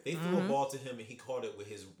covered. They threw a ball to him and he caught it with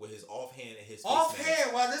his offhand and his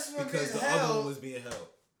offhand while this one because being the held, other one was being held.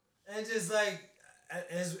 And just like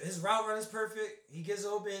his route run is perfect. He gets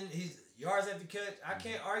open. He's yards after catch. I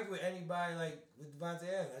can't argue with anybody like with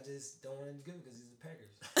Devontae Adams. I just don't want him to give it because he's the Packers.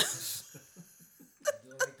 I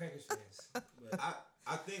don't like Packers fans. But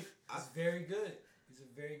I think he's very good. He's a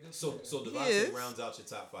very good. So Devontae rounds out your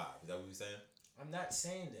top 5. Is that what you're saying? I'm not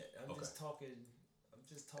saying that. I'm just talking.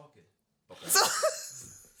 Okay. All right.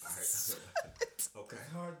 Okay.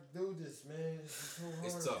 It's hard to do this, man.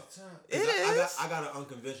 It's tough. It is. I got an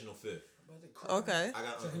unconventional 5th. Okay. I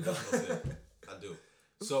got an unconventional 5th. I do.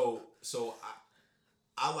 So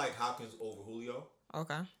I like Hopkins over Julio.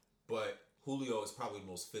 Okay. But Julio is probably the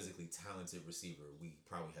most physically talented receiver we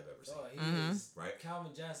probably have ever seen. Oh, he is. Right?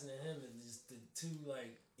 Calvin Johnson and him are just the two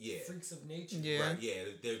freaks of nature. Yeah. Right. Yeah.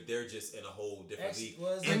 They're just in a whole different league.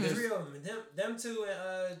 Well, it's like 3 of them. Them two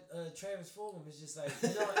and Travis Fulgham is just like,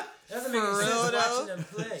 it doesn't make any sense watching them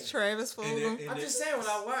play. Travis Fulgham. I'm just saying when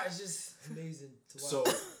I watch, it's just amazing to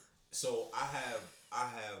watch. So I have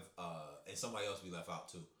and somebody else we left out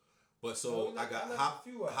too. But so I got Hop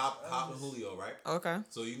and Julio, right? Okay.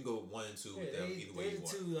 So you can go 1 and 2 with them either way you want.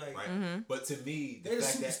 Two, like, right? But to me, the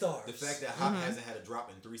fact that Hop hasn't had a drop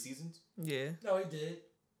in 3 seasons. Yeah. No, he did.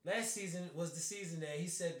 Last season was the season that he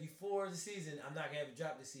said before the season, I'm not going to have a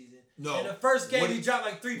drop this season. No. In the first game, he dropped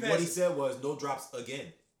like 3 passes. What he said was no drops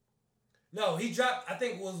again. No, he dropped, I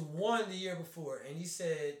think it was 1 the year before. And he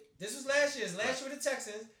said, this was last year. Last year with the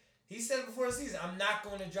Texans. He said it before the season, I'm not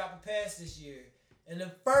going to drop a pass this year. In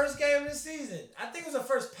the first game of the season, I think it was the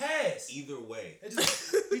first pass. Either way.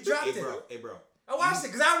 He dropped it. Hey, bro. I watched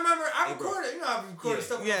it because I remember I recorded. You know, I recorded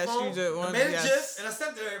stuff on my phone. Yes, you did one. I made a gif and I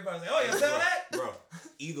sent it to everybody. I was like, oh, you saw that? Bro,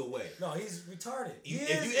 either way. No, he's retarded.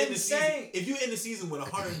 If you end the season with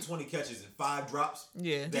 120 catches and 5 drops,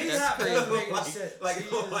 that's crazy. Like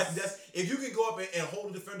that's if you can go up and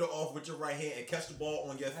hold the defender off with your right hand and catch the ball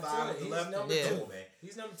on your thigh with the left, man.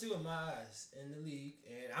 He's number 2 in my eyes in the league,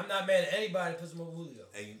 and I'm not mad at anybody that puts him over Julio.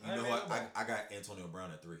 And you know what? I got Antonio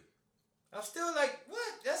Brown at 3. I'm still like,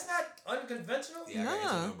 what? That's not unconventional? Yeah, I got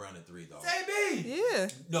Antonio Brown at 3, dog. AB! Yeah.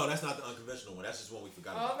 No, that's not the unconventional one. That's just one we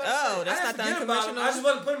forgot about. That's not the unconventional. I just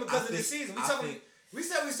wasn't putting him because of this season. We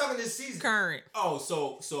said we was talking this season. Current. Oh,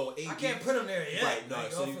 so AB. I can't put him there yet. Right, no,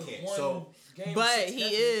 so you can't. But he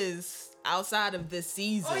is outside of this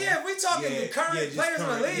season. Oh, yeah, we talking the current players in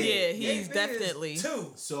the league. Yeah, he's definitely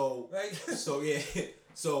 2. So I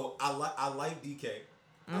like DK.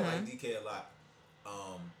 I like DK a lot.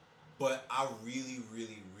 But I really,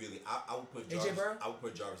 I would put Jarvis. I would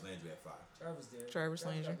put Jarvis Landry at 5. Jarvis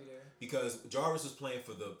Landry. Because Jarvis was playing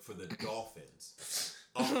for the Dolphins.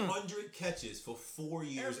 100 catches for 4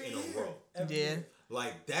 years in a row. Yeah.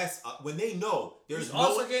 Like that's when they know there's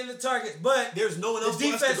also getting the targets, but there's no one else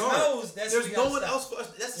for us to guard. Knows that's there's no one else for us.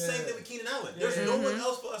 That's the same thing with Keenan Allen. There's no one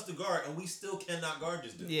else for us to guard, and we still cannot guard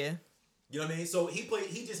this dude. Yeah. You know what I mean? So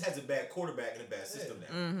he just has a bad quarterback and a bad system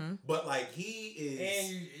now. But like he is, and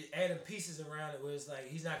you adding pieces around it where it's like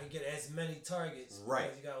he's not gonna get as many targets. Right.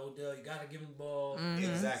 You got Odell. You gotta give him the ball.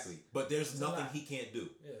 Exactly. But there's nothing he can't do.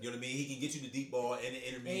 Yeah. You know what I mean? He can get you the deep ball and the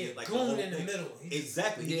intermediate, like goon in the middle.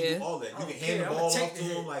 Exactly. He can do all that. You can hand the ball off to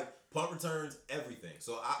him, like punt returns, everything.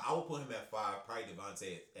 So I would put him at 5. Probably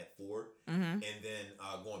Devontae at 4, and then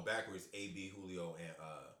going backwards, AB, Julio,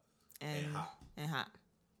 and Hop. And Hop.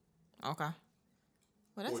 Okay.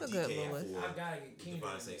 Well, that's or a DK good list. I gotta get Keenan.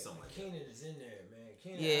 Keenan is in there, man.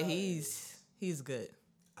 Keenan he's good.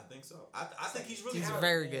 I think so. I think he's really. He's good.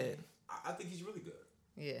 very good. I think he's really good.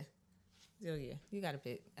 Yeah. Oh yeah, you gotta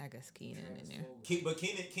pick. I guess Keenan in there. But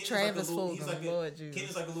Keenan Travis Fulgham,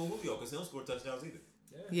 Keenan's like a little Julio because he don't score touchdowns either.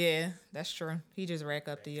 Yeah, that's true. He just rack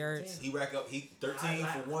up the yards. He 13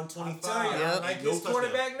 for 125. I like this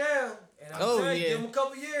quarterback now. And I'm telling you, give him a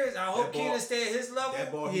couple years. I hope Keenan stay at his level.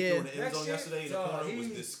 That ball he threw in the end zone yesterday in the corner was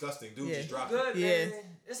disgusting. Dude just dropped it. Man.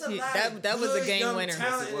 It's a lot that was a game winner.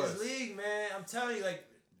 Talent in this league, man. I'm telling you, like,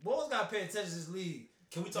 Bulls gotta pay attention to this league.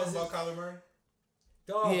 Can we talk about Kyler Murray?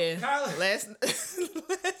 Dog, Kyler. Last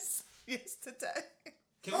yesterday.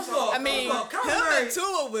 First of all, him and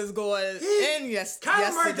Tua was going in yesterday.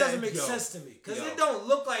 Kyler Murray doesn't make sense to me because it don't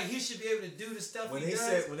look like he should be able to do the stuff he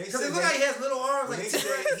does. Because it look like he has little arms, like he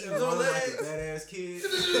little legs, like a badass kid.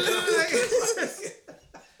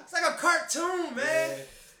 It's like a cartoon, man.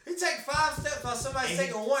 He take 5 steps while somebody's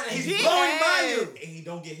taking 1, and he's blowing by you, and he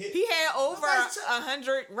don't get hit. He had over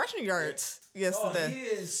 100 rushing yards yesterday. Oh, he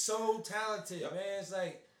is so talented, man. It's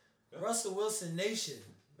like Russell Wilson Nation.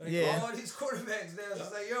 Like all these quarterbacks there,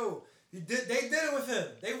 it's like, yo, they did it with him.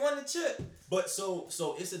 They won the chip. But so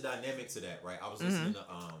it's a dynamic to that, right? I was listening to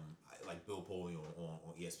like Bill Polian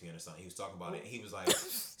on ESPN or something. He was talking about it. And he was like,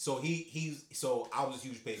 so I was a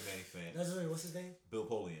huge Peyton Manning fan. That's right. What's his name? Bill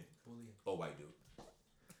Polian. Old white dude.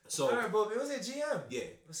 So I remember Bill. It was a GM. Yeah.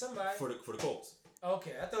 With somebody for the Colts.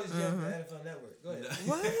 Okay, I thought he was GM for the NFL Network. Go ahead.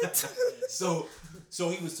 What? So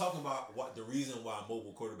he was talking about what the reason why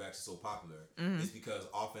mobile quarterbacks are so popular is because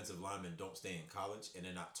offensive linemen don't stay in college and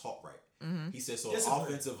they're not taught right. He said so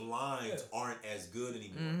offensive lines aren't as good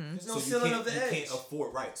anymore. There's no ceiling of the edge. You can't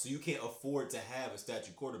afford so you can't afford to have a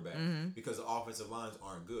statue quarterback because the offensive lines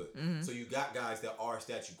aren't good. So you got guys that are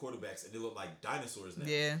statue quarterbacks and they look like dinosaurs now.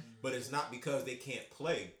 Yeah. But it's not because they can't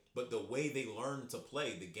play. But the way they learn to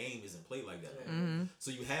play, the game isn't played like that.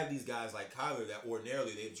 So you have these guys like Kyler that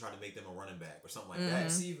ordinarily they try to make them a running back or something like that.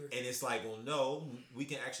 Receiver. And it's like, well, no, we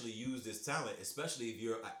can actually use this talent, especially if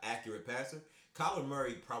you're an accurate passer. Kyler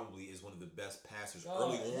Murray probably is one of the best passers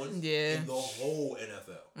early on in the whole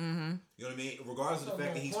NFL. You know what I mean? Regardless of the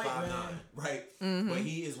fact that he's 5'9", right? But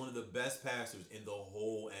he is one of the best passers in the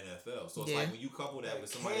whole NFL. So it's like when you couple that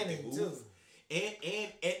with somebody that can move. And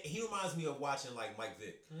he reminds me of watching like Mike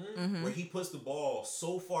Vick, where he puts the ball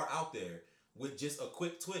so far out there with just a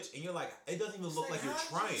quick twitch, and you're like, it doesn't even look like you're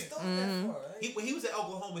trying. When he was at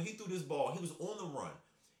Oklahoma, he threw this ball. He was on the run.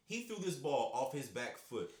 He threw this ball off his back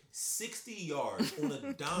foot, 60 yards on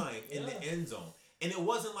a dime in the end zone. And it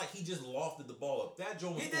wasn't like he just lofted the ball up. That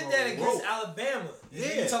joint was he did that against Alabama.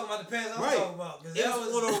 Yeah. You talking about the pass I'm talking about. It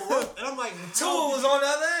was on a rope. And I'm like, Tua was on the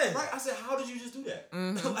other end. Right. I said, how did you just do that?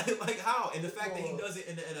 like how? And the fact that he does it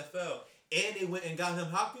in the NFL and they went and got him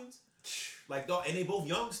Hopkins, like, dog, and they both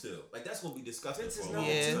young still. Like, that's going to be disgusting for a long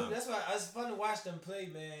time. That's why it's fun to watch them play,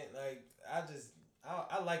 man. Like,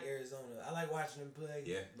 I like Arizona. I like watching them play.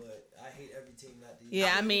 Yeah. But I hate every team not to.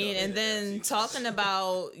 Yeah, I mean, and then talking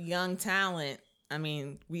about young talent, I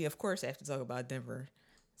mean, we of course have to talk about Denver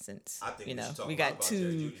since we got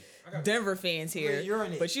two Denver fans here,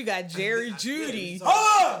 but you got Jerry Jeudy.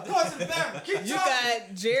 Hold on, go to the bathroom. Keep you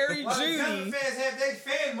got Jerry Jeudy. Denver fans have their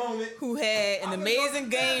fan moment. Who had an amazing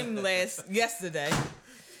game yesterday.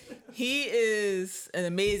 He is an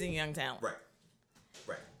amazing young talent. Right.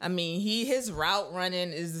 I mean, his route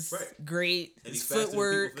running is great. And his he's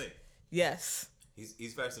footwork. Faster than people think. Yes.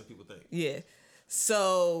 He's faster than people think. Yeah.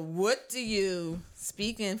 So, what do you,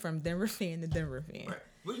 speaking from Denver fan to Denver fan? Right.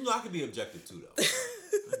 Well, I can be objective too, though.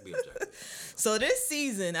 I can be objective. So, this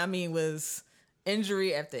season, I mean, was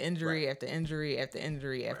injury after injury after injury after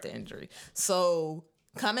injury after injury. So,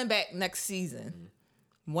 coming back next season,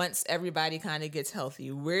 once everybody kind of gets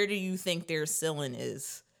healthy, where do you think their ceiling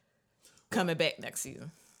is coming back next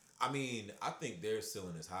season? I mean, I think their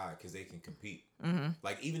ceiling is high because they can compete.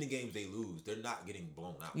 Like, even the games they lose, they're not getting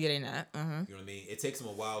blown out. Yeah, they're not. You know what I mean? It takes them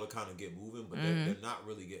a while to kind of get moving, but they're not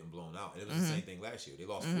really getting blown out. And it was the same thing last year. They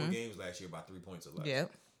lost 4 games last year by 3 points or less.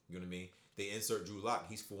 Yep. You know what I mean? They insert Drew Lock.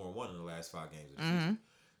 He's 4-1 in the last 5 games of the season.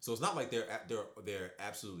 So it's not like they're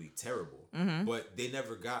absolutely terrible, but they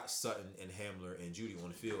never got Sutton and Hamler and Jeudy on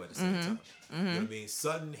the field at the same time. You know what I mean?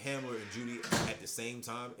 Sutton, Hamler, and Jeudy at the same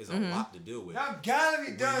time is a lot to deal with. Y'all gotta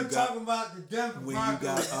be done talking about the Denver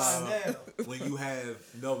Broncos when you have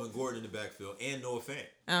Melvin Gordon in the backfield and Noah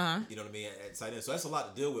Fant. You know what I mean? At tight end. So that's a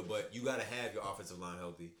lot to deal with, but you gotta have your offensive line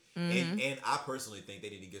healthy. And I personally think they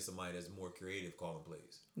need to get somebody that's more creative calling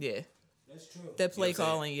plays. Yeah. That's true. Their play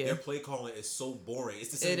calling, Their play calling is so boring.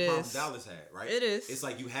 It's the same problem Dallas had, right? It is. It's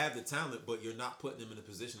like you have the talent, but you're not putting them in a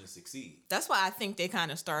position to succeed. That's why I think they kind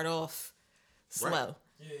of start off slow. Right.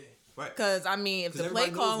 Yeah. Right. Because, I mean, if the play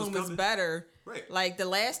calling was better, like the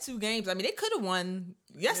last 2 games, I mean, they could have won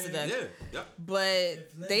yesterday. Yeah.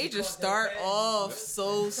 But they just start off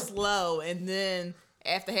so slow, and then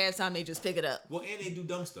after halftime, they just pick it up. Well, and they do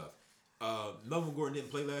dumb stuff. Melvin Gordon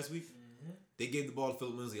didn't play last week. They gave the ball to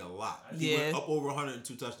Philip Lindsay a lot. He went up over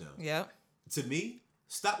 102 touchdowns. Yep. To me,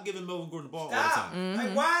 stop giving Melvin Gordon the ball all the time.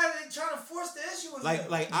 Like, why are they trying to force the issue with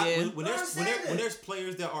him? When there's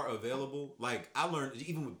players that are available, like I learned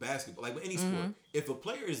even with basketball, like with any sport, if a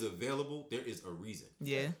player is available, there is a reason.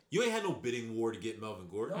 Yeah. You ain't had no bidding war to get Melvin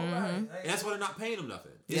Gordon. And that's why they're not paying him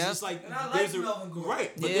nothing. It's just like there's Melvin Gordon.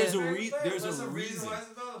 Right. But there's a reason.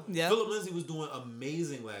 Yep. Philip Lindsay was doing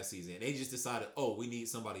amazing last season. And they just decided, we need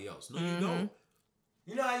somebody else. No, you don't.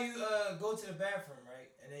 You know how you go to the bathroom, right?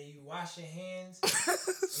 And then you wash your hands.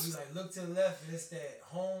 And you like look to the left, and it's that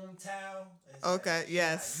home towel. Okay,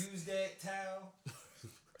 yes. Use that towel.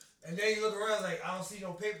 And then you look around like, I don't see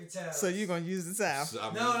no paper towels. So you're going to use the towel.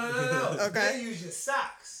 No. Okay. Then you use your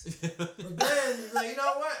socks. But then you're like, you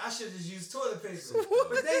know what? I should just use toilet paper.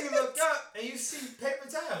 But then you look up and you see paper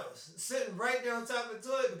towels sitting right there on top of the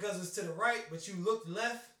toilet because it's to the right, but you look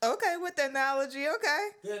left. Okay, with the analogy, okay.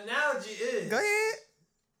 The analogy is... Go ahead.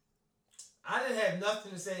 I didn't have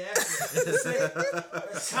nothing to say after that.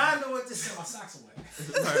 It's time to what to say. My socks away.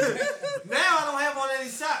 Now I don't have on any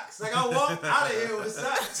socks. Like I walk out of here with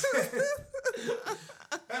socks.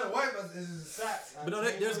 I had to wipe my socks. But no,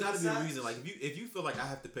 there's got to be a reason. Like if you feel like I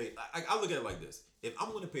have to pay, I look at it like this: if I'm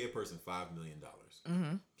going to pay a person $5 million,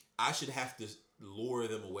 I should have to lure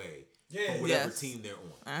them away from whatever team they're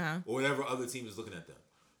on, or whatever other team is looking at them.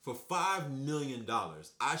 For $5 million,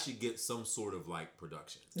 I should get some sort of like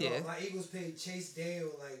production. Yeah, my Eagles paid Chase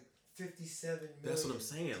Daniel like $57 million. That's what I'm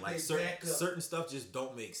saying. Like certain stuff just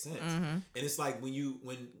don't make sense, and it's like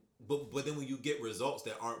but then when you get results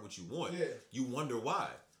that aren't what you want, you wonder why.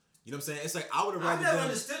 You know what I'm saying? It's like I would have rather. I never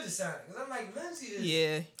understood the signing because I'm like Lindsey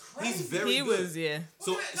is crazy. He's very good.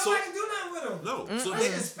 So nobody can do nothing with him. No, so they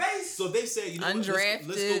in space. So they said, you know, undrafted.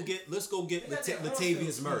 Let's go get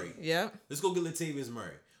Latavius Murray. Yeah. Let's go get Latavius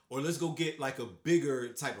Murray. Or let's go get like a bigger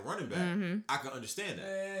type of running back. I can understand that.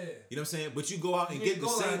 Yeah. You know what I'm saying? But you go out and get the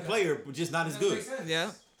same player, but just not as good.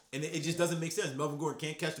 Yeah. And it just doesn't make sense. Melvin Gordon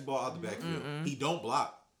can't catch the ball out the backfield. He don't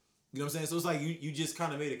block. You know what I'm saying? So it's like you just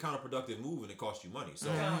kind of made a counterproductive move and it cost you money.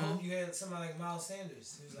 So I kind of hope you had somebody like Miles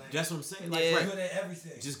Sanders who's like that's what I'm saying. Like good at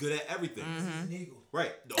everything. Just good at everything. He's an Eagle.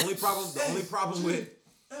 Right. The only problem with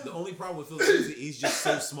Philadelphia, he's just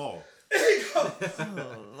so small.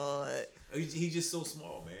 Oh Lord. He's just so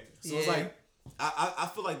small, man. So it's like I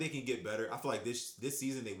feel like they can get better. I feel like this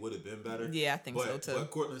season they would have been better. Yeah, I think so too. But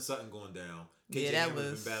Cortland Sutton going down. KJ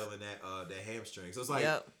Hamler's been battling that hamstring. So it's like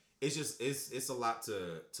it's just it's a lot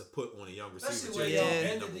to put on a young receiver. Especially when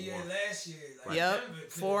y'all ended the year last year. Like,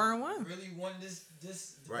 4-1. Really won this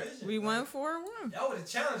division. Right. We won 4-1. Y'all would have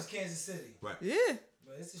challenged Kansas City. Right. Yeah.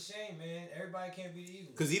 But it's a shame, man. Everybody can't be the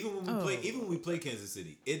Eagles. Because even when we play Kansas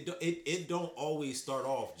City, it don't always start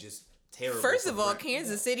off just terrible. First of all,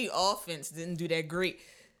 Kansas City offense didn't do that great.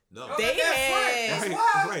 No, they had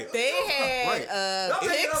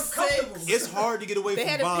pick six. It's hard to get away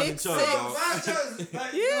from Bond and Chubb, dog.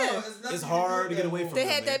 It's hard to get away from. They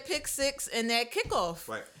had that pick six and that kickoff.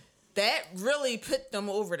 Right. That really put them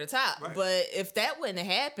over the top. Right. But if that wouldn't have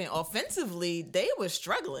happened, offensively, they were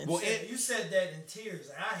struggling. Well, you said that in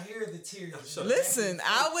tears. I hear the tears. Listen,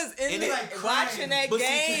 I was in watching that game.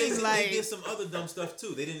 They did some other dumb stuff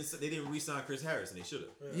too. They didn't re-sign Chris Harris, and they should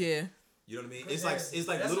have. Yeah. You know what I mean? It's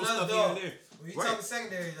like little stuff here and there. When you talking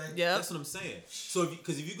secondary, like that's what I'm saying. So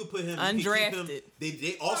because if you could put him undrafted,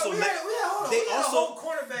 they also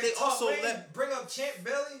bring up Champ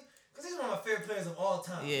Bailey because he's one of my favorite players of all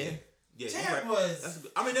time. Yeah. Yeah, Champ was.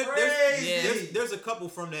 There's a couple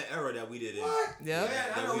from that era that we didn't. What? Yeah,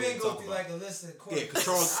 I know we didn't go through like a list of quarterbacks. Yeah,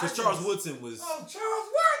 because Charles Woodson was. Oh, Charles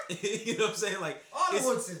what? You know what I'm saying? Like all the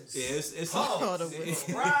Woodsons. Yeah, it's all the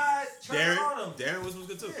Woodsons. Rod, Darren was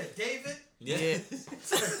good too. Yeah, David. Yeah.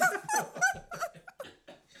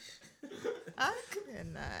 I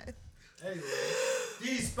cannot. Anyway,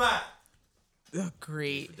 D-Spot.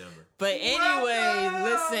 Agreed. But anyway,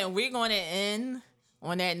 listen, we're going to end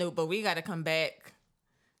on that note, but we got to come back,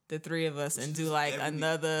 the three of us, and do like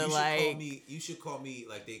another you should call me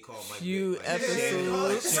like they call Mike few Vick.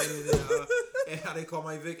 episodes. And how they call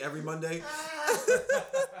Mike Vick every Monday.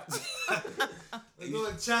 They go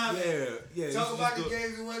to China. Yeah. Talk about the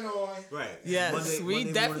games we went on. Right. Yes,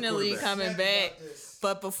 we definitely coming back.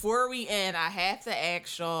 But before we end, I have to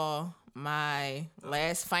ask y'all my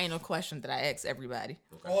last final question that I ask everybody.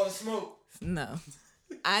 Okay. All the smoke. No.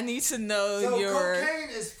 I need to know your. Cocaine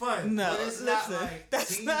is fun. No, but it's listen, not like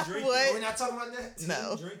that's not drinking. what. We're not talking about that.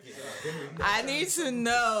 No. Drinking. I need to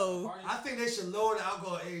know. I think they should lower the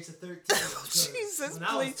alcohol age to 13. Jesus, when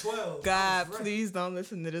I was 12. God, please don't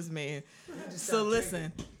listen to this man. So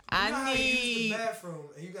listen. I need. You use the bathroom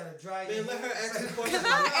and you gotta dry your. Let her ask the question.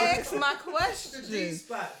 Can I ask my question?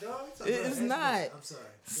 G-spot, dog. It's not. I'm sorry.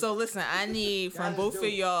 So listen, I need from both of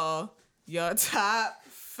y'all your top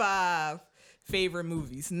 5 favorite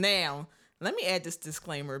movies. Now, let me add this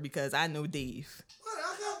disclaimer because I know Dave. What?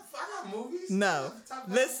 I got movies. No,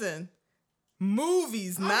 listen,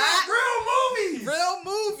 movies, not real movies. Real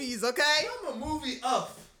movies, okay? I'm a movie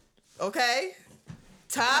up. Okay.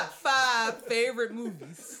 Top 5 favorite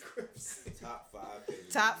movies. Top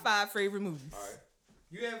 5 favorite movies. All right.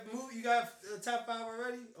 You got top 5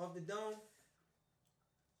 already off the dome?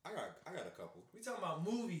 I got a couple. We talking about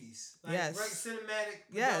movies. Like, yes. Right, cinematic.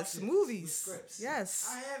 Yes, movies. With scripts. Yes.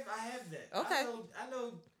 I have that. Okay. I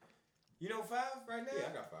know You know 5 right now? Yeah,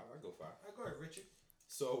 I got 5. I go 5. All right, go ahead, Richard.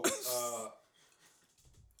 So,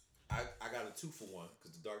 I got a 2 for 1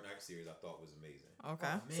 because the Dark Knight series I thought was amazing. Okay.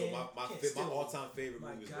 Oh, So my all-time favorite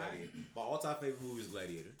movie is Gladiator. My all-time favorite movie is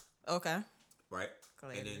Gladiator. Okay. Right.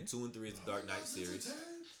 Gladiator. And then 2 and 3 is the Dark Knight series.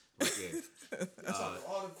 Right there.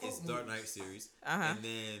 It's Dark Knight series. And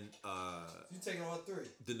then you taking all 3.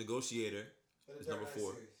 The Negotiator is number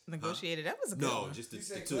 4. Negotiator. That was a good one. No, just the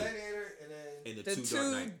 2. Gladiator and the the 2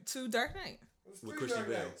 Dark Knight. 2 Dark Knight. With Christian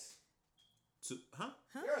Bale. 2, huh?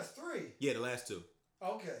 There's 3. Yeah, the last 2.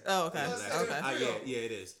 Okay. Oh, okay. Yeah,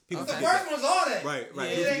 it is. People the first one's all that. Right.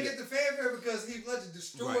 It didn't get the fanfare because Heath Ledger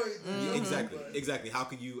destroyed. Exactly. How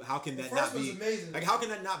can that the not first be amazing. Like how can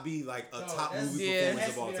that not be like a top movie performance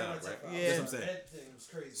of all time, right? Yeah. That's what I'm saying. That thing was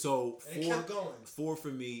crazy. So it kept going. 4 for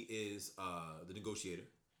me is The Negotiator.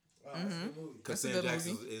 Wow, that's a good movie. Because Sam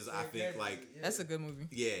Jackson is I think like that's a good movie.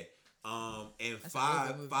 Yeah. And that's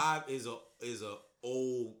 5 is a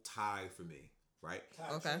old tie for me. Right.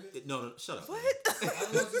 Okay. No, shut up. What? I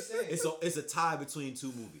don't know what you're saying. It's a tie between 2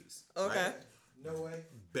 movies. Okay. Right? No way.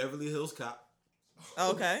 Beverly Hills Cop.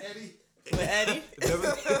 Okay. Eddie. With Eddie.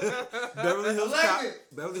 Beverly Hills Cop.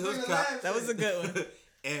 Beverly Hills Cop. That was a good one.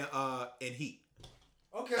 And Heat.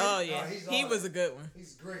 Okay. Oh yeah. He was a good one.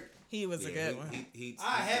 He's great. He was a good one.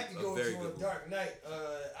 I have to go to a Dark Knight.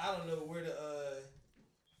 I don't know where to.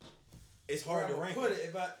 It's hard to rank. Put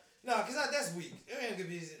it because that's weak. It ain't gonna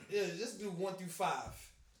be easy. Just do 1 through 5.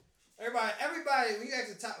 Everybody, when you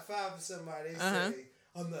ask the top 5 for somebody, they say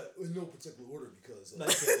I'm not in no particular order because. You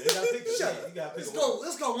gotta pick.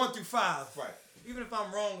 Let's go 1 through 5. Right. Even if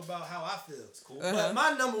I'm wrong about how I feel. It's cool. But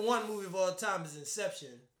my number 1 movie of all time is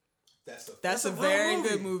Inception. That's a very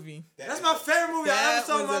good movie. That's my favorite movie I ever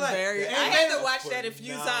saw in my life. I had to watch that a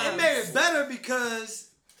few times. It made it better because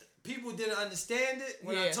people didn't understand it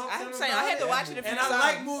when I talked to them about I had to watch it a few times. And I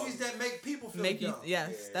like movies that make people feel dumb.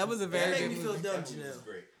 Yes, that was a very good movie. That made me feel dumb, Janelle.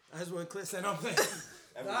 Great. I just want to clip that on playing.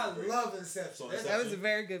 I love Inception. That was a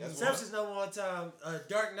very good movie. Inception's number 1 time.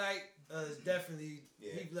 Dark Knight is definitely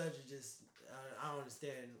Heath Ledger. Just I don't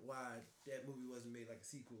understand why that movie wasn't made like a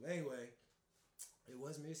sequel. Anyway, it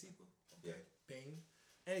was made a sequel. Okay. Bang.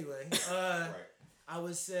 Anyway, I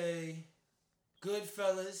would say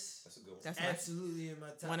Goodfellas. That's a good one. That's absolutely in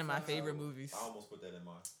my top. One of my favorite movies. I almost put that in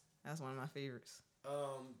mine. That's one of my favorites.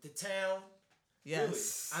 The Town.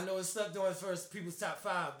 Yes. Really? I know it's stuck doing first people's top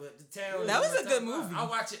 5, but The Town. That was a good movie. I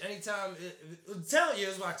watch it anytime. The Town,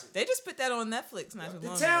 watch it. They just put that on Netflix not too long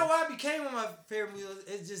ago. The Town, why it became one of my favorite movies,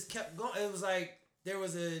 it just kept going. It was like there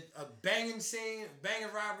was a banging scene,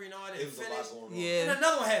 banging robbery and all that. It was finished. And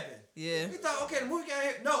another one happened. Yeah. We thought, okay, the movie got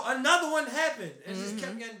here. No, another one happened. It just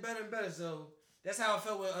kept getting better and better. So that's how I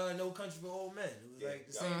felt with No Country for Old Men. It was like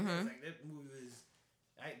the same thing. Like that movie was,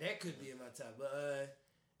 that could be in my top. But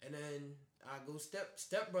and then I go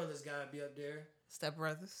Step Brothers gotta be up there. Step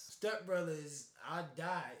Brothers, I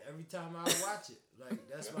die every time I watch it. Like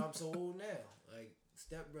that's why I'm so old now. Like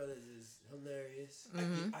Step Brothers is hilarious.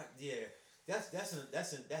 That's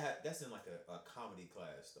in like a comedy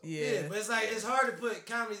class though. Yeah, but it's like it's hard to put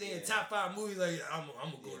comedies in your top 5 movies. Like I'm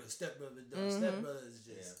gonna go to Step Brothers. Step Brothers is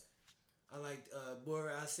just. I like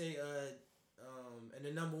I say and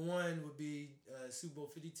the number 1 would be Super Bowl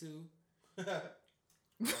 52.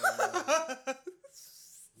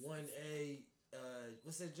 1A.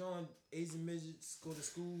 What's that? John Asian Midgets Go to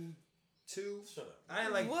School 2. Shut up. I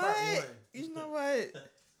didn't like what? part 1. You know what?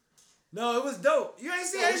 No, it was dope. You ain't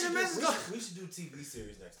see Asian Midgets Go. We should do TV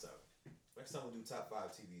series next time. Next time we'll do top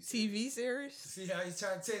 5 TV series. TV series? See how he's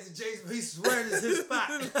trying to change the Jason, but he's swearing it's his spot.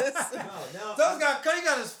 He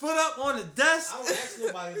got his foot up on the desk. I don't ask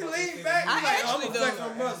nobody. He leaned back. I actually don't.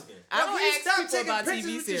 I don't ask people about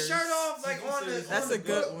TV series. Your shirt off, like on the. That's a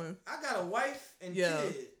good one. I got a wife and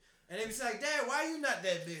kid, and they was like, "Dad, why are you not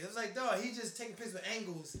that big?" I was like, "Dog, he just taking pictures with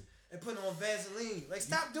angles and putting on Vaseline. Like,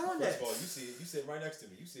 stop doing that." First of all, you see it. You sit right next to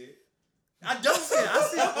me. You see it. I don't see it. I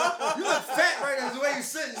see it. You look fat right now. The way you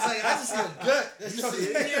sit, it's like I just see a gut. You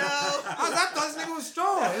see it. I thought this nigga was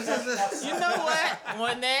strong. You know what?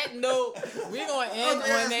 On that note, we're gonna end on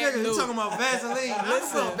that note. You talking about Vaseline?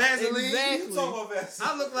 Listen, Vaseline. exactly. You talking about Vaseline?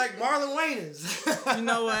 I look like Marlon Wayans. You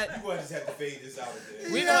know what? You gonna just have to fade this out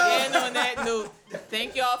again. We're gonna end on that note.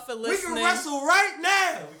 Thank y'all for listening. We can wrestle right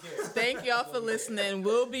now. Thank y'all for listening.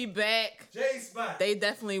 We'll be back. J-Spot. They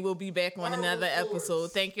definitely will be back on another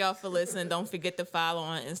episode. Thank y'all for listening. Don't forget to follow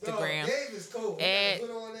on Instagram at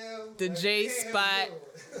the J Spot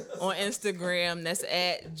on Instagram. That's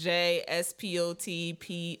at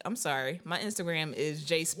JSPOTP. I'm sorry, my Instagram is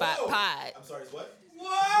JSpotPod. I'm sorry, it's what?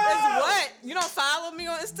 What? You don't follow me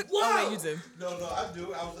on Instagram? Oh, wait, you do. No, I do.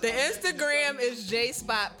 The Instagram is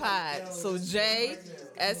JSpotPod. So JSpotPod.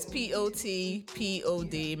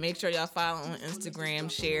 Make sure y'all follow on Instagram,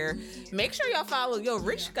 share. Make sure y'all follow.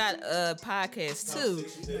 Rich got a podcast too,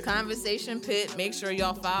 Conversation Pit. Make sure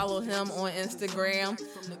y'all follow him on Instagram.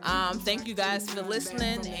 Thank you guys for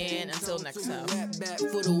listening, and until next time.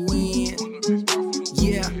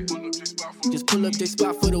 Yeah, just pull up this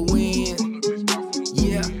spot for the win.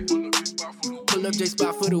 Yeah, pull up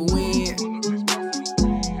J-Spot for the win.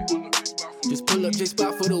 Just pull up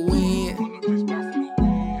J-Spot for the win.